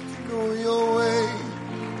to know your way.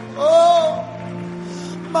 Oh,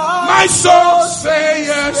 my soul say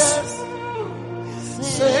yes.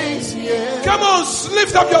 Says yes. Come on,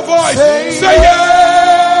 lift up your voice. Say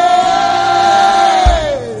yes.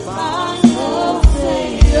 My soul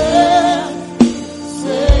say yes.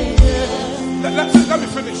 Say yes. Let me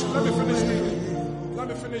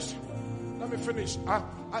finish.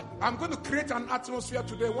 I'm going to create an atmosphere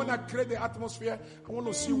today. When I create the atmosphere, I want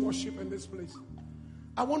to see worship in this place.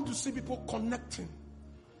 I want to see people connecting.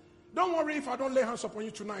 Don't worry if I don't lay hands upon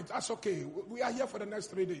you tonight. That's okay. We are here for the next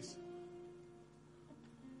 3 days.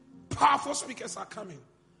 Powerful speakers are coming.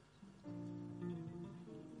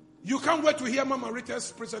 You can't wait to hear Mama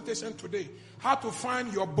Rita's presentation today. How to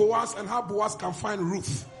find your Boaz and how Boaz can find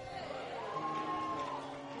Ruth.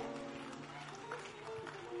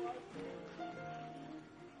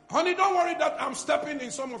 Honey, don't worry that I'm stepping in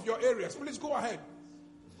some of your areas. Please go ahead.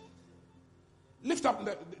 Lift up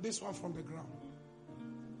this one from the ground.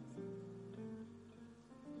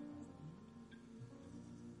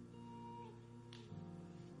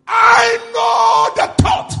 I know the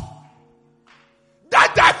thought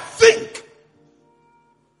that I think.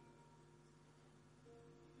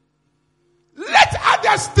 Let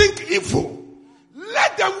others think evil.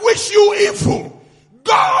 Let them wish you evil.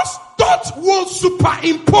 God's thought will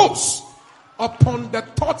superimpose upon the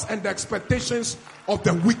thoughts and the expectations of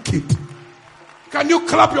the wicked. Can you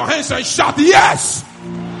clap your hands and shout yes?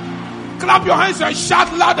 Clap your hands and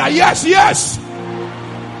shout louder. Yes, yes.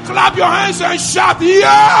 Clap your hands and shout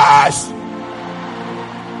yes.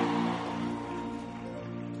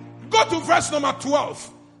 Go to verse number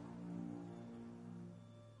 12.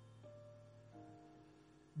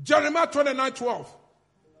 Jeremiah 29:12.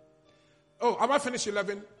 Oh, have I finished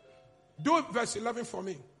 11? Do verse 11 for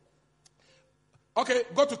me. Okay,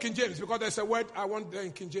 go to King James because there's a word I want there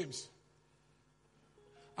in King James.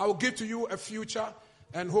 I will give to you a future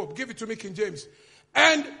and hope. Give it to me, King James.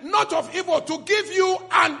 And not of evil, to give you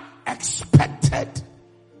an expected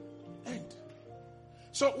end.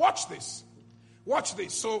 So watch this. Watch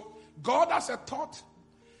this. So God has a thought.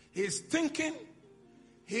 He's thinking.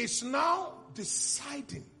 He's now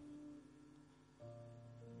deciding.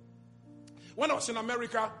 When I was in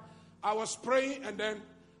America, I was praying, and then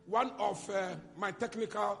one of my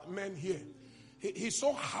technical men here, he's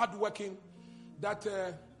so hardworking that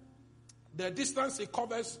the distance he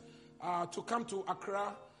covers to come to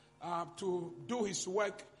Accra to do his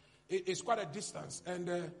work is quite a distance.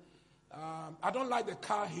 And I don't like the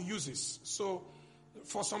car he uses. So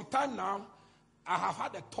for some time now, I have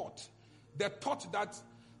had a thought. The thought that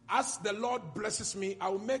as the Lord blesses me, I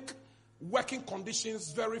will make working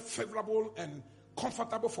conditions very favorable and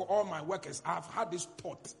comfortable for all my workers. I have had this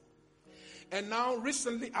thought. And now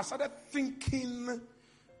recently I started thinking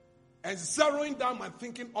and zeroing down my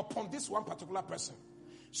thinking upon this one particular person.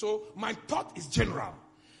 So my thought is general,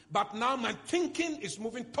 but now my thinking is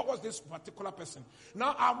moving towards this particular person.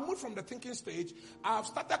 Now I've moved from the thinking stage. I've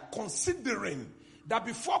started considering that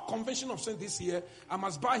before Convention of Saints this year, I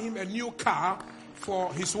must buy him a new car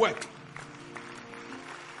for his work.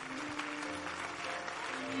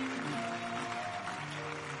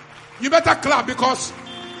 You better clap because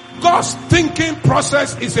God's thinking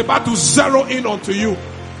process is about to zero in onto you.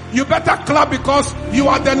 You better clap because you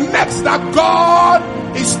are the next that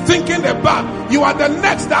God is thinking about. You are the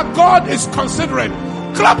next that God is considering.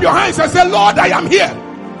 Clap your hands and say, Lord, I am here.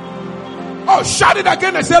 Oh, shout it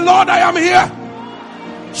again and say, Lord, I am here.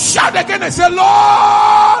 Shout again and say, Lord,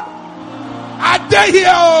 I dare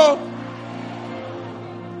here. Oh.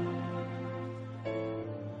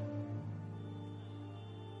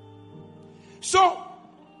 So,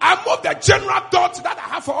 I moved the general thoughts that I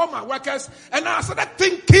have for all my workers, and I started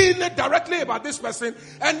thinking directly about this person.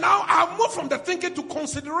 And now I moved from the thinking to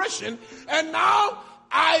consideration, and now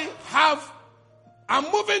I'm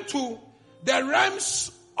moving to the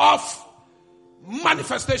realms of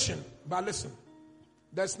manifestation. But listen,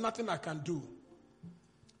 there's nothing I can do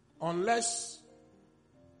unless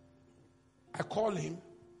I call him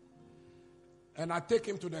and I take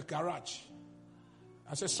him to the garage.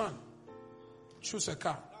 I say, son, choose a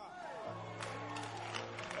car.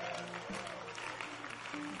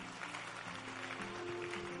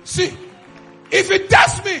 See, if it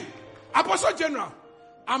tells me, Apostle General,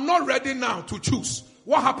 I'm not ready now to choose,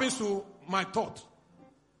 what happens to my thought?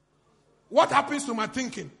 What happens to my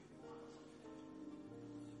thinking?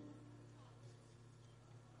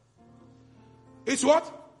 It's what?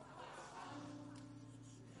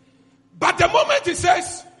 But the moment he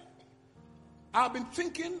says, I've been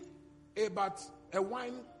thinking about a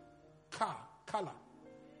wine color.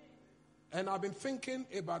 And I've been thinking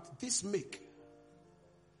about this make.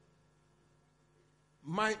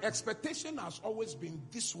 My expectation has always been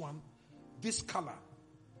this one, this color.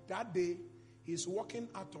 That day, he's walking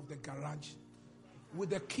out of the garage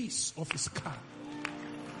with the keys of his car.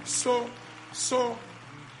 So,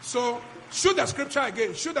 shoot the scripture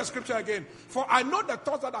again. For I know the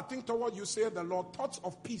thoughts that I think toward you, say the Lord, thoughts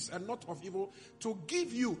of peace and not of evil, to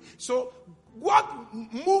give you. So, what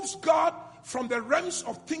moves God from the realms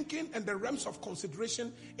of thinking and the realms of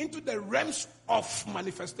consideration into the realms of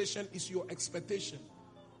manifestation is your expectation.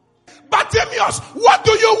 Bartimaeus, what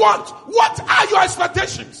do you want? What are your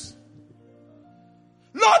expectations?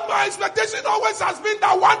 Lord, my expectation always has been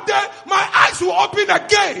that one day my eyes will open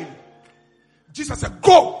again. Jesus said,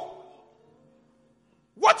 go.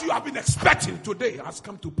 What you have been expecting today has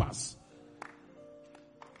come to pass.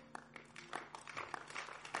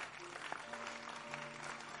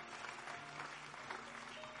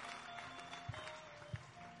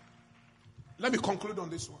 Let me conclude on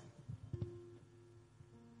this one.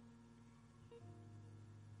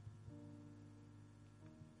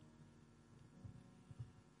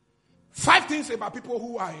 Five things about people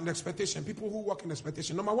who are in expectation, people who walk in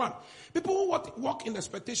expectation. Number one, people who walk in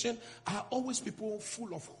expectation are always people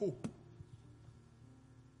full of hope.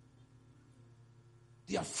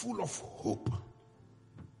 They are full of hope.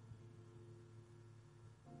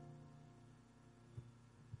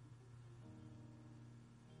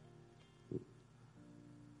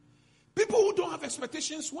 People who don't have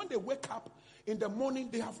expectations, when they wake up in the morning,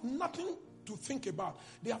 they have nothing to think about.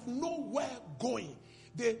 They have nowhere going.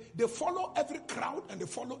 They follow every crowd and they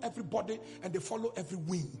follow everybody and they follow every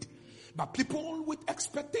wind. But people with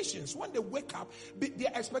expectations, when they wake up,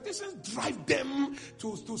 their expectations drive them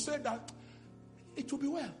to say that it will be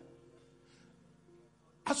well.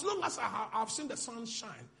 As long as I've seen the sun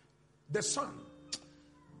shine,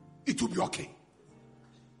 it will be okay.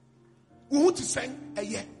 We want to sing a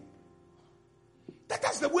year.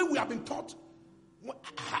 That's the way we have been taught.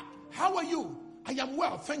 How are you? I am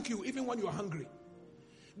well, thank you, even when you are hungry.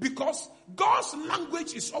 Because God's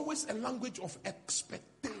language is always a language of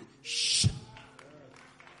expectation.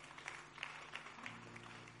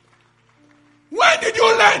 When did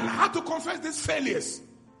you learn how to confess these failures?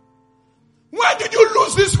 When did you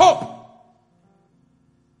lose this hope?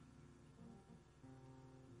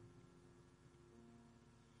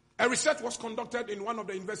 A research was conducted in one of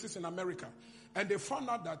the universities in America, and they found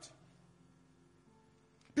out that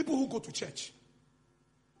people who go to church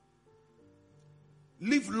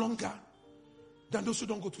live longer than those who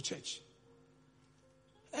don't go to church.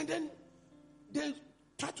 And then they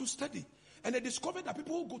try to study. And they discovered that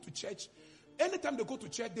people who go to church, anytime they go to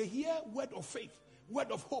church, they hear word of faith,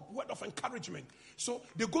 word of hope, word of encouragement. So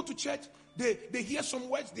they go to church, they hear some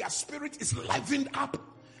words, their spirit is livened up.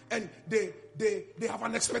 And they have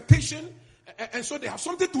an expectation. And so they have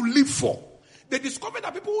something to live for. They discovered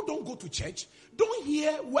that people who don't go to church don't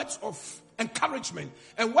hear words of encouragement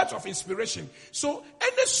and words of inspiration. So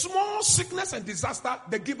any small sickness and disaster,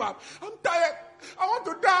 they give up. I'm tired. I want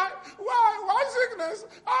to die. Why? Why sickness?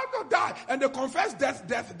 I want to die. And they confess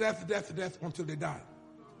death until they die.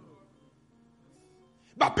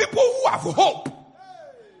 But people who have hope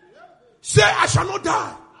say, I shall not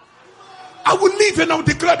die. I will live and I will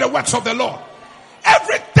declare the works of the Lord.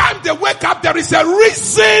 Every time they wake up, there is a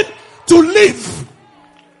reason to live.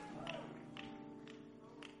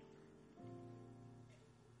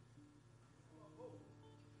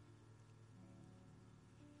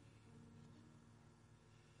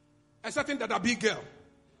 A certain that a big girl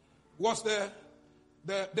was the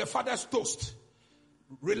father's toast.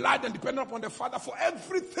 Relied and depended upon the father for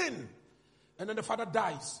everything. And then the father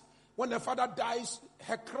dies. When the father dies,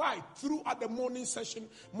 her cry throughout the morning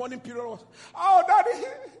period was, oh, Daddy,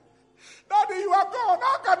 you are gone.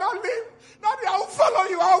 How can I live? Daddy, I'll follow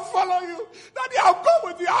you. Daddy, I'll go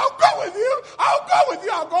with you. I'll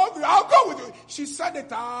go with you. She said it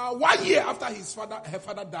 1 year after her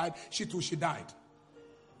father died, she died.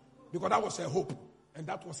 Because that was her hope. And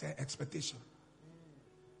that was her expectation.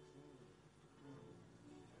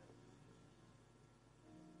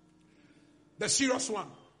 The serious one.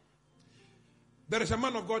 There is a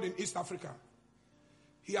man of God in East Africa.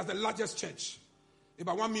 He has the largest church.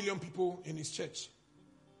 About 1 million people in his church.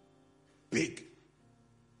 Big.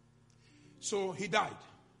 So he died.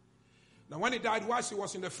 Now when he died, whilst he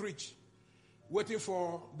was in the fridge, waiting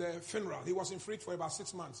for the funeral. He was in fridge for about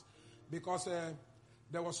 6 months because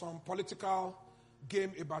there was some political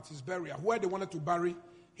game about his burial. Where they wanted to bury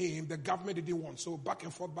him, the government didn't want. So back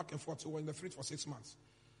and forth. So we were in the fridge for 6 months.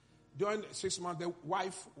 During 6 months, the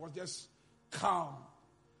wife was just calm.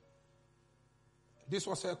 This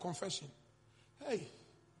was her confession. Hey,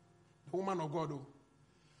 the woman of God, oh,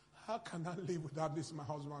 how can I live without this, my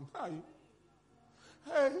husband?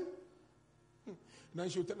 Hey. Then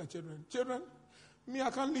she would tell the children, me, I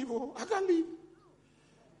can't leave, oh, I can't leave.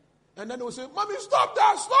 And then they would say, Mommy, stop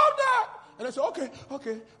that. And I say, okay,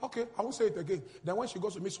 I won't say it again. Then when she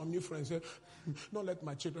goes to meet some new friends, say, don't let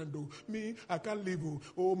my children do. Me, I can't leave,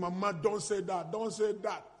 oh, Mama, don't say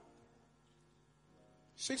that.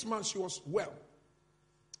 6 months she was well.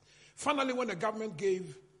 Finally, when the government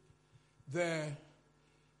gave the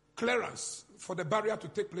clearance for the burial to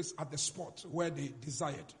take place at the spot where they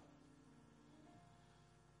desired,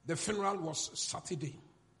 the funeral was Saturday.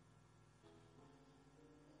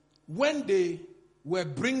 When they were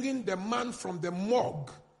bringing the man from the morgue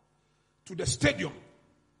to the stadium,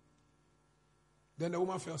 then the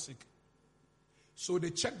woman fell sick. So they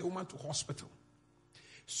checked the woman to hospital.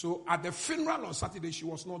 So at the funeral on Saturday, she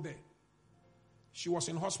was not there. She was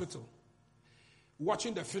in hospital,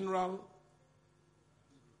 watching the funeral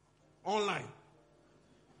online.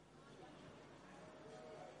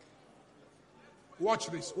 Watch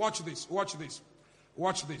this.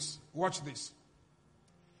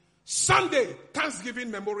 Sunday,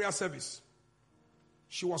 Thanksgiving memorial service.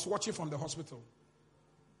 She was watching from the hospital.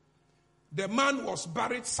 The man was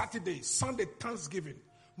buried Saturday, Sunday, Thanksgiving.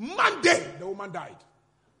 Monday, the woman died.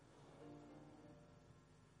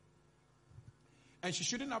 And she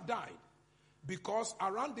shouldn't have died because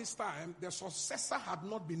around this time, the successor had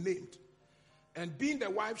not been named. And being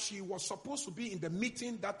the wife, she was supposed to be in the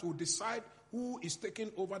meeting that will decide who is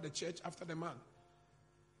taking over the church after the man.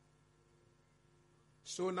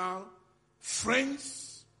 So now,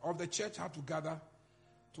 friends of the church had to gather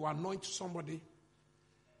to anoint somebody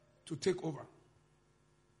to take over.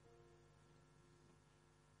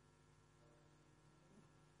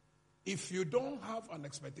 If you don't have an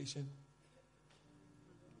expectation,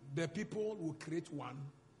 the people will create one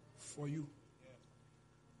for you.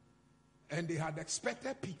 And they had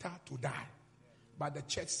expected Peter to die, but the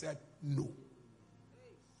church said no.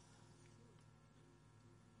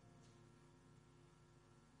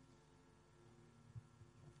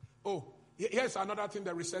 Oh, here's another thing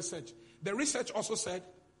the research said. The research also said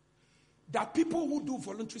that people who do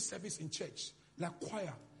voluntary service in church, like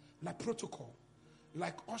choir, like protocol,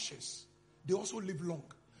 like ushers, they also live long.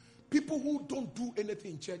 People who don't do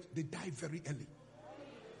anything in church, they die very early.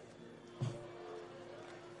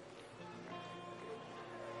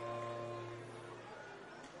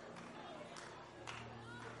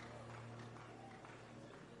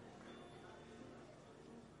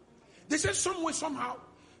 They said some way, somehow,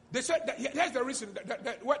 they said, that, here's the reason.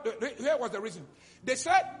 Here was the reason. They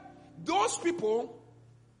said, those people,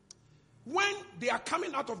 when they are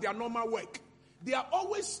coming out of their normal work, they are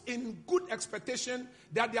always in good expectation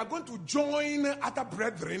that they are going to join other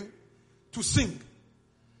brethren to sing,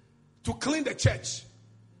 to clean the church,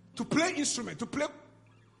 to play instrument,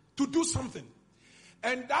 to do something.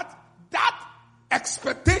 And that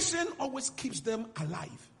expectation always keeps them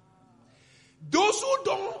alive. Those who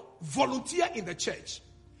don't volunteer in the church,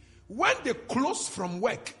 when they close from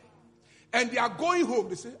work and they are going home,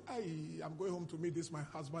 they say, I'm going home to meet this my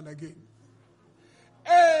husband again.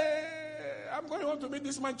 I'm going home to meet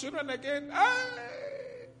this my children again.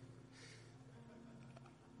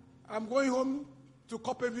 I'm going home to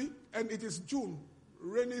Kopevi and it is June,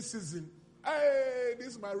 rainy season.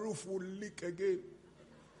 This my roof will leak again.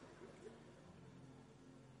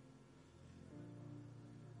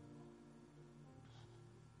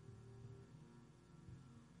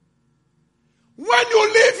 When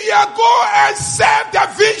you live here, go and serve the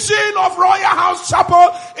vision of Royalhouse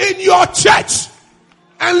Chapel in your church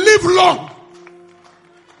and live long.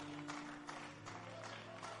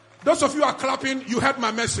 Those of you who are clapping, you heard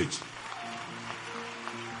my message.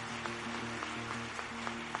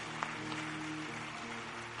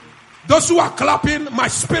 Those who are clapping, my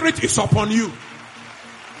spirit is upon you.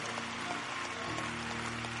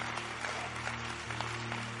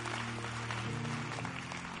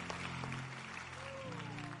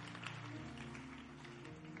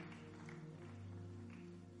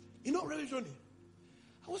 You know, Reverend Johnny,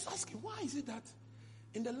 I was asking, why is it that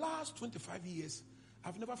in the last 25 years,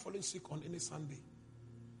 I've never fallen sick on any Sunday,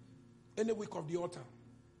 any week of the altar,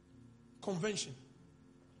 convention,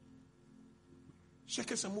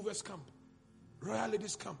 Shakers and Movers camp, Royal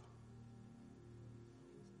Ladies camp?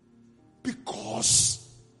 Because because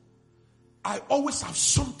I always have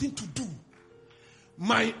something to do.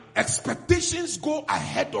 My expectations go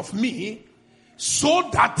ahead of me so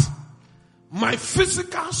that my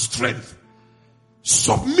physical strength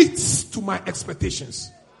submits to my expectations.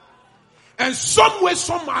 And some way,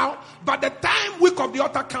 somehow, by the time week of the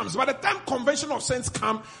altar comes, by the time convention of saints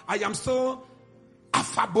come, I am still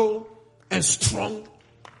affable and strong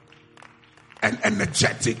and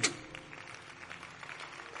energetic.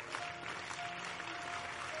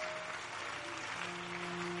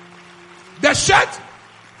 The shirt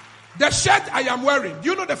I am wearing. Do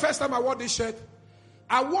you know the first time I wore this shirt?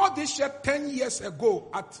 I wore this shirt 10 years ago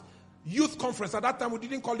at youth conference. At that time, we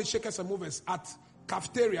didn't call it Shakers and Movers. At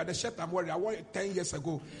cafeteria, the shirt I'm wearing, I wore it 10 years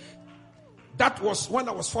ago. That was when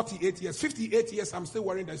I was 48 years. 58 years, I'm still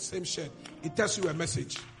wearing the same shirt. It tells you a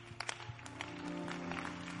message.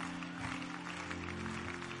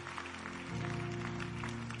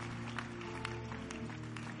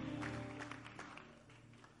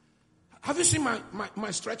 Have you seen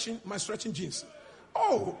my stretching jeans?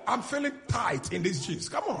 Oh, I'm feeling tight in these jeans.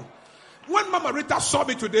 Come on. When Mama Rita saw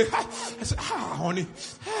me today, I said, honey.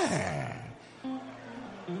 Hey.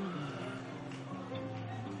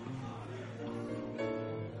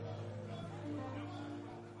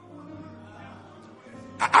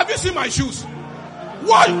 Have you seen my shoes?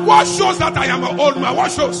 What shows that I am an old man?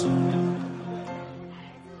 What shows?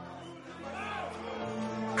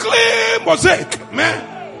 Clean mosaic, man.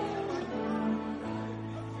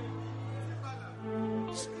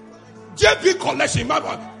 JV collection,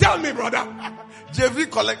 tell me, brother.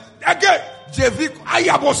 JV collect again. JV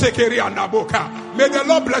Ayabosekeri and Naboka. May the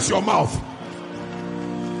Lord bless your mouth.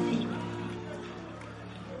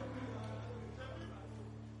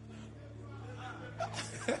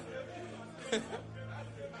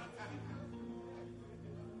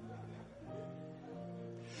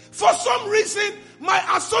 For some reason,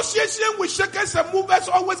 my association with Shakers and Movers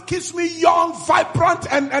always keeps me young, vibrant,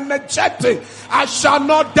 and energetic. I shall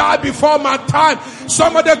not die before my time.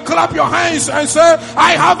 Somebody clap your hands and say,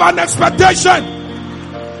 I have an expectation.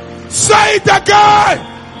 Say it again.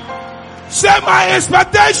 Say, my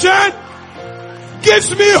expectation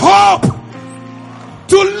gives me hope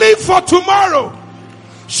to live for tomorrow.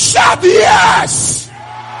 Shout yes.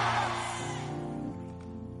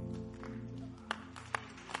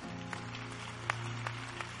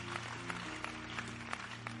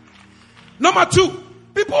 Number 2,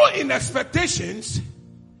 people in expectations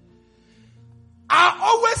are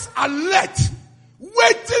always alert,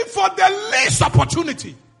 waiting for the least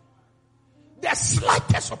opportunity, the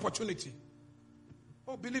slightest opportunity.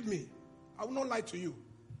 Oh, believe me, I will not lie to you.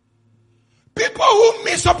 People who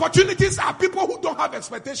miss opportunities are people who don't have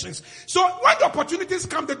expectations. So when the opportunities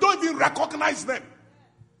come, they don't even recognize them.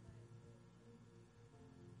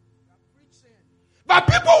 But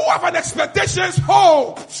people who have an expectations,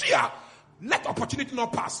 let opportunity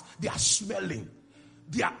not pass. They are smelling.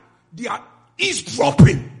 They are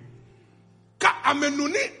eavesdropping. What's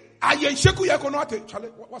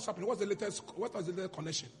happening? What's the latest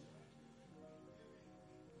connection?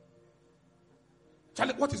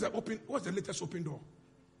 Charlie, what's the latest open door?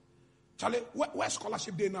 Charlie, where's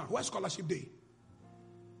scholarship day now? Where's scholarship day?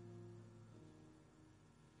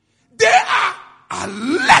 They are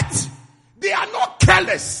alert. They are not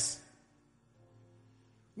careless.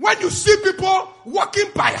 When you see people walking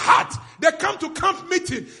by heart, they come to camp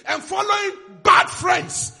meeting and following bad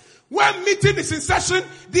friends. When meeting is in session,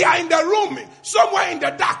 they are in the room, somewhere in the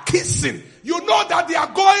dark, kissing. You know that they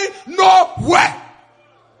are going nowhere.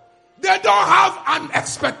 They don't have an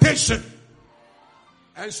expectation.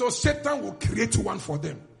 And so Satan will create one for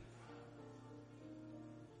them.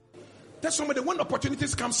 Tell somebody, when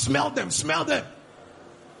opportunities come, smell them.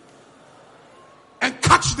 And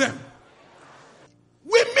catch them.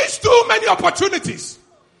 We miss too many opportunities.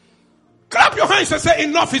 Clap your hands and say,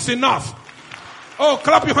 enough is enough. Oh,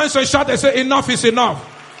 clap your hands and shout and say, enough is enough.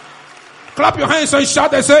 Clap your hands and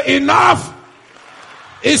shout and say, enough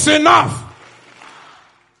is enough.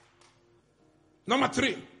 Number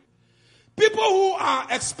 3. People who are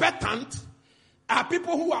expectant are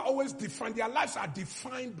people who are always defined. Their lives are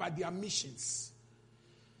defined by their missions.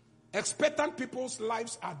 Expectant people's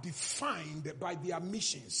lives are defined by their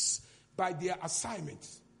missions, by their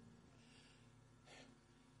assignments.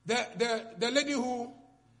 The lady who,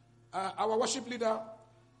 our worship leader,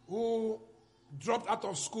 who dropped out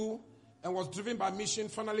of school and was driven by mission,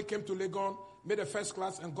 finally came to Legon, made a first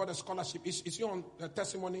class and got a scholarship. Is she on the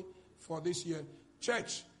testimony for this year?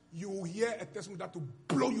 Church, you will hear a testimony that will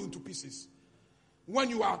blow you into pieces. When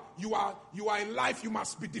you are in life, you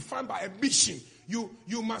must be defined by a mission.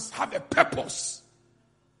 You must have a purpose.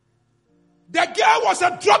 The girl was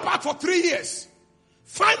a dropout for 3 years.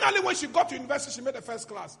 Finally, when she got to university, she made the first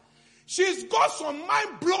class. She's got some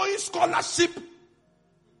mind-blowing scholarship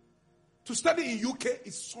to study in UK.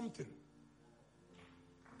 Is something.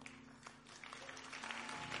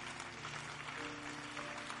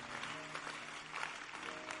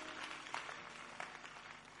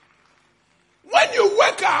 When you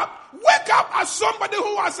wake up as somebody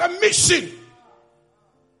who has a mission.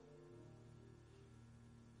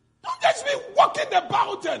 Don't just be walking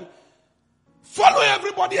about and following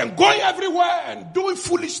everybody and going everywhere and doing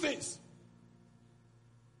foolish things.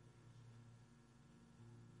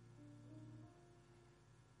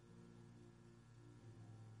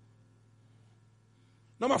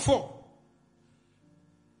 Number 4.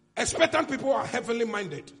 Expectant people are heavenly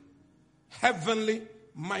minded. Heavenly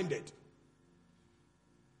minded.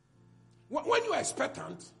 When you are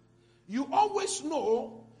expectant, you always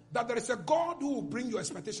know that there is a God who will bring your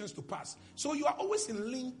expectations to pass. So you are always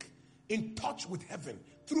in touch with heaven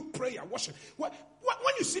through prayer, worship. When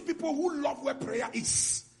you see people who love where prayer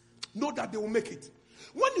is, know that they will make it.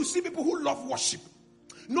 When you see people who love worship,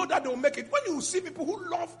 know that they will make it. When you see people who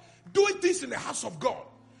love doing things in the house of God,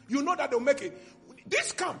 you know that they will make it.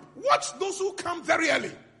 This camp, watch those who come very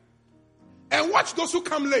early and watch those who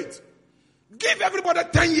come late. Give everybody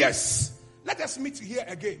 10 years. Let us meet here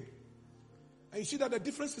again. And you see that the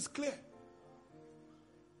difference is clear.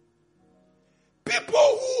 People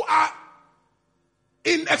who are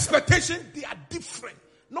in expectation, they are different.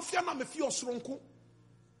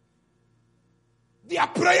 Their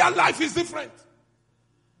prayer life is different.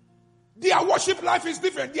 Their worship life is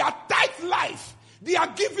different. Their tithe life, their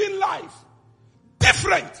giving life,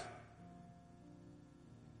 different.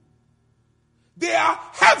 They are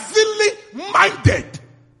heavenly minded.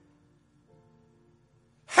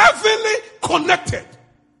 Heavenly connected.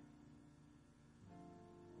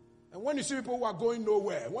 And when you see people who are going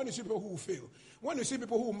nowhere, when you see people who will fail, when you see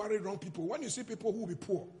people who will marry wrong people, when you see people who will be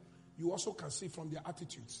poor, you also can see from their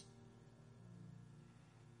attitudes.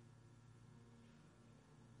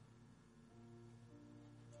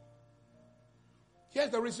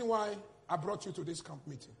 Here's the reason why I brought you to this camp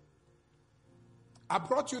meeting. I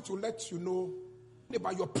brought you to let you know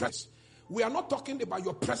about your presence. We are not talking about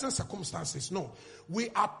your present circumstances. No. We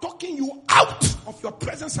are talking you out of your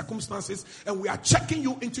present circumstances and we are checking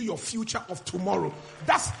you into your future of tomorrow.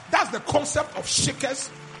 That's the concept of shakers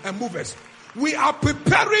and movers. We are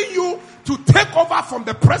preparing you to take over from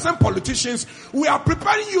the present politicians. We are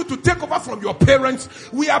preparing you to take over from your parents.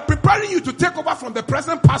 We are preparing you to take over from the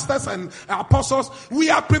present pastors and apostles. We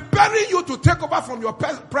are preparing you to take over from your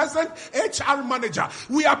present HR manager.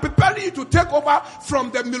 We are preparing you to take over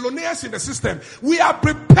from the millionaires in the system. We are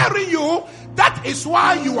preparing you. That is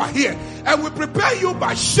why you are here. And we prepare you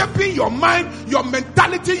by shaping your mind, your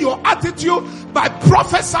mentality, your attitude, by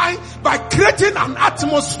prophesying, by creating an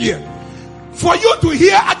atmosphere for you to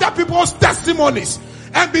hear other people's testimonies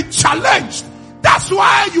and be challenged. That's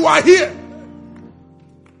why you are here.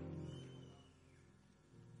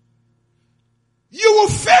 You will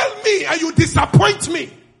fail me and you disappoint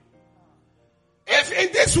me if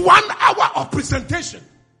in this 1 hour of presentation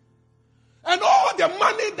and all the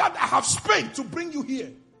money that I have spent to bring you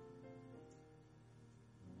here,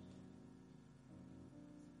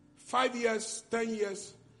 5 years, 10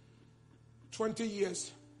 years, 20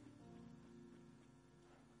 years,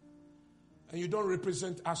 and you don't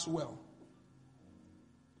represent us well.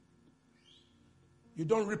 You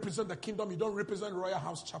don't represent the kingdom. You don't represent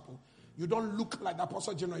Royalhouse Chapel. You don't look like the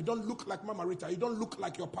Apostle General. You don't look like Mama Rita. You don't look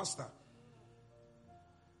like your pastor.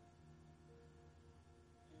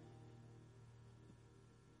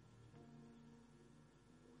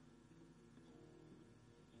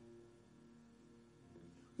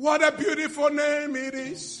 What a beautiful name it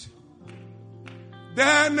is.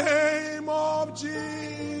 The name of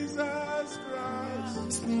Jesus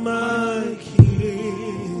Christ, my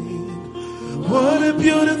King. What a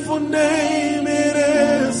beautiful name it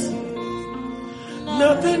is.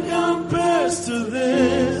 Nothing compares to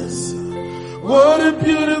this. What a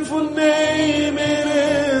beautiful name it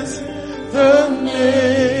is. The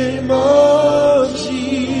name of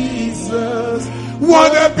Jesus.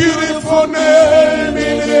 What a beautiful name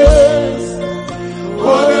it is.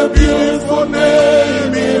 What a beautiful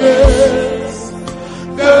name it is.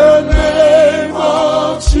 The name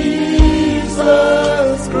of Jesus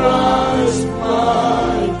Christ,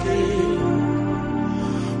 my King.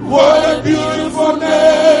 What a beautiful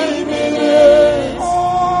name it is.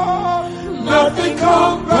 Nothing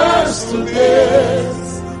compares to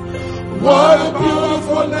this. What a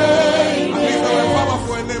beautiful name it is.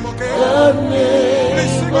 The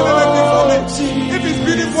name of Jesus. If it's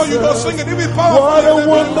beautiful, Holy Ghost, sing it. It be powerful. What a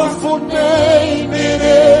wonderful name it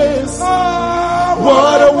is.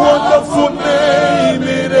 What a wonderful name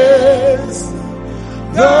it is.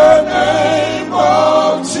 The name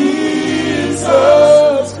of Jesus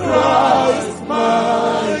Christ,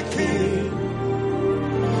 my King.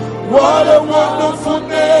 What a wonderful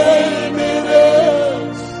name it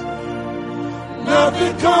is.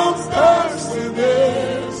 Nothing compares to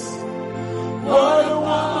this. What a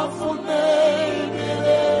wonderful name it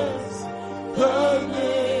is. The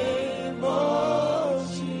name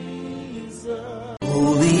of Jesus.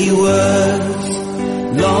 Holy words,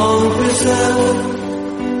 long preserved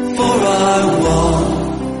for our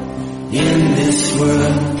walk in this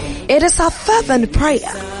world. It is our fervent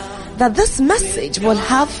prayer that this message will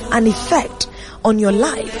have an effect on your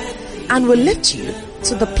life and will lift you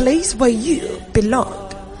to the place where you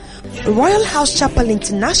belong. Royalhouse Chapel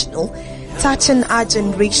International, touching our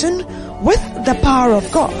generation with the power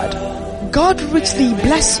of God. God richly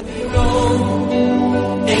bless you.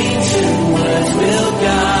 Ancient words will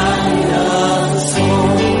guide.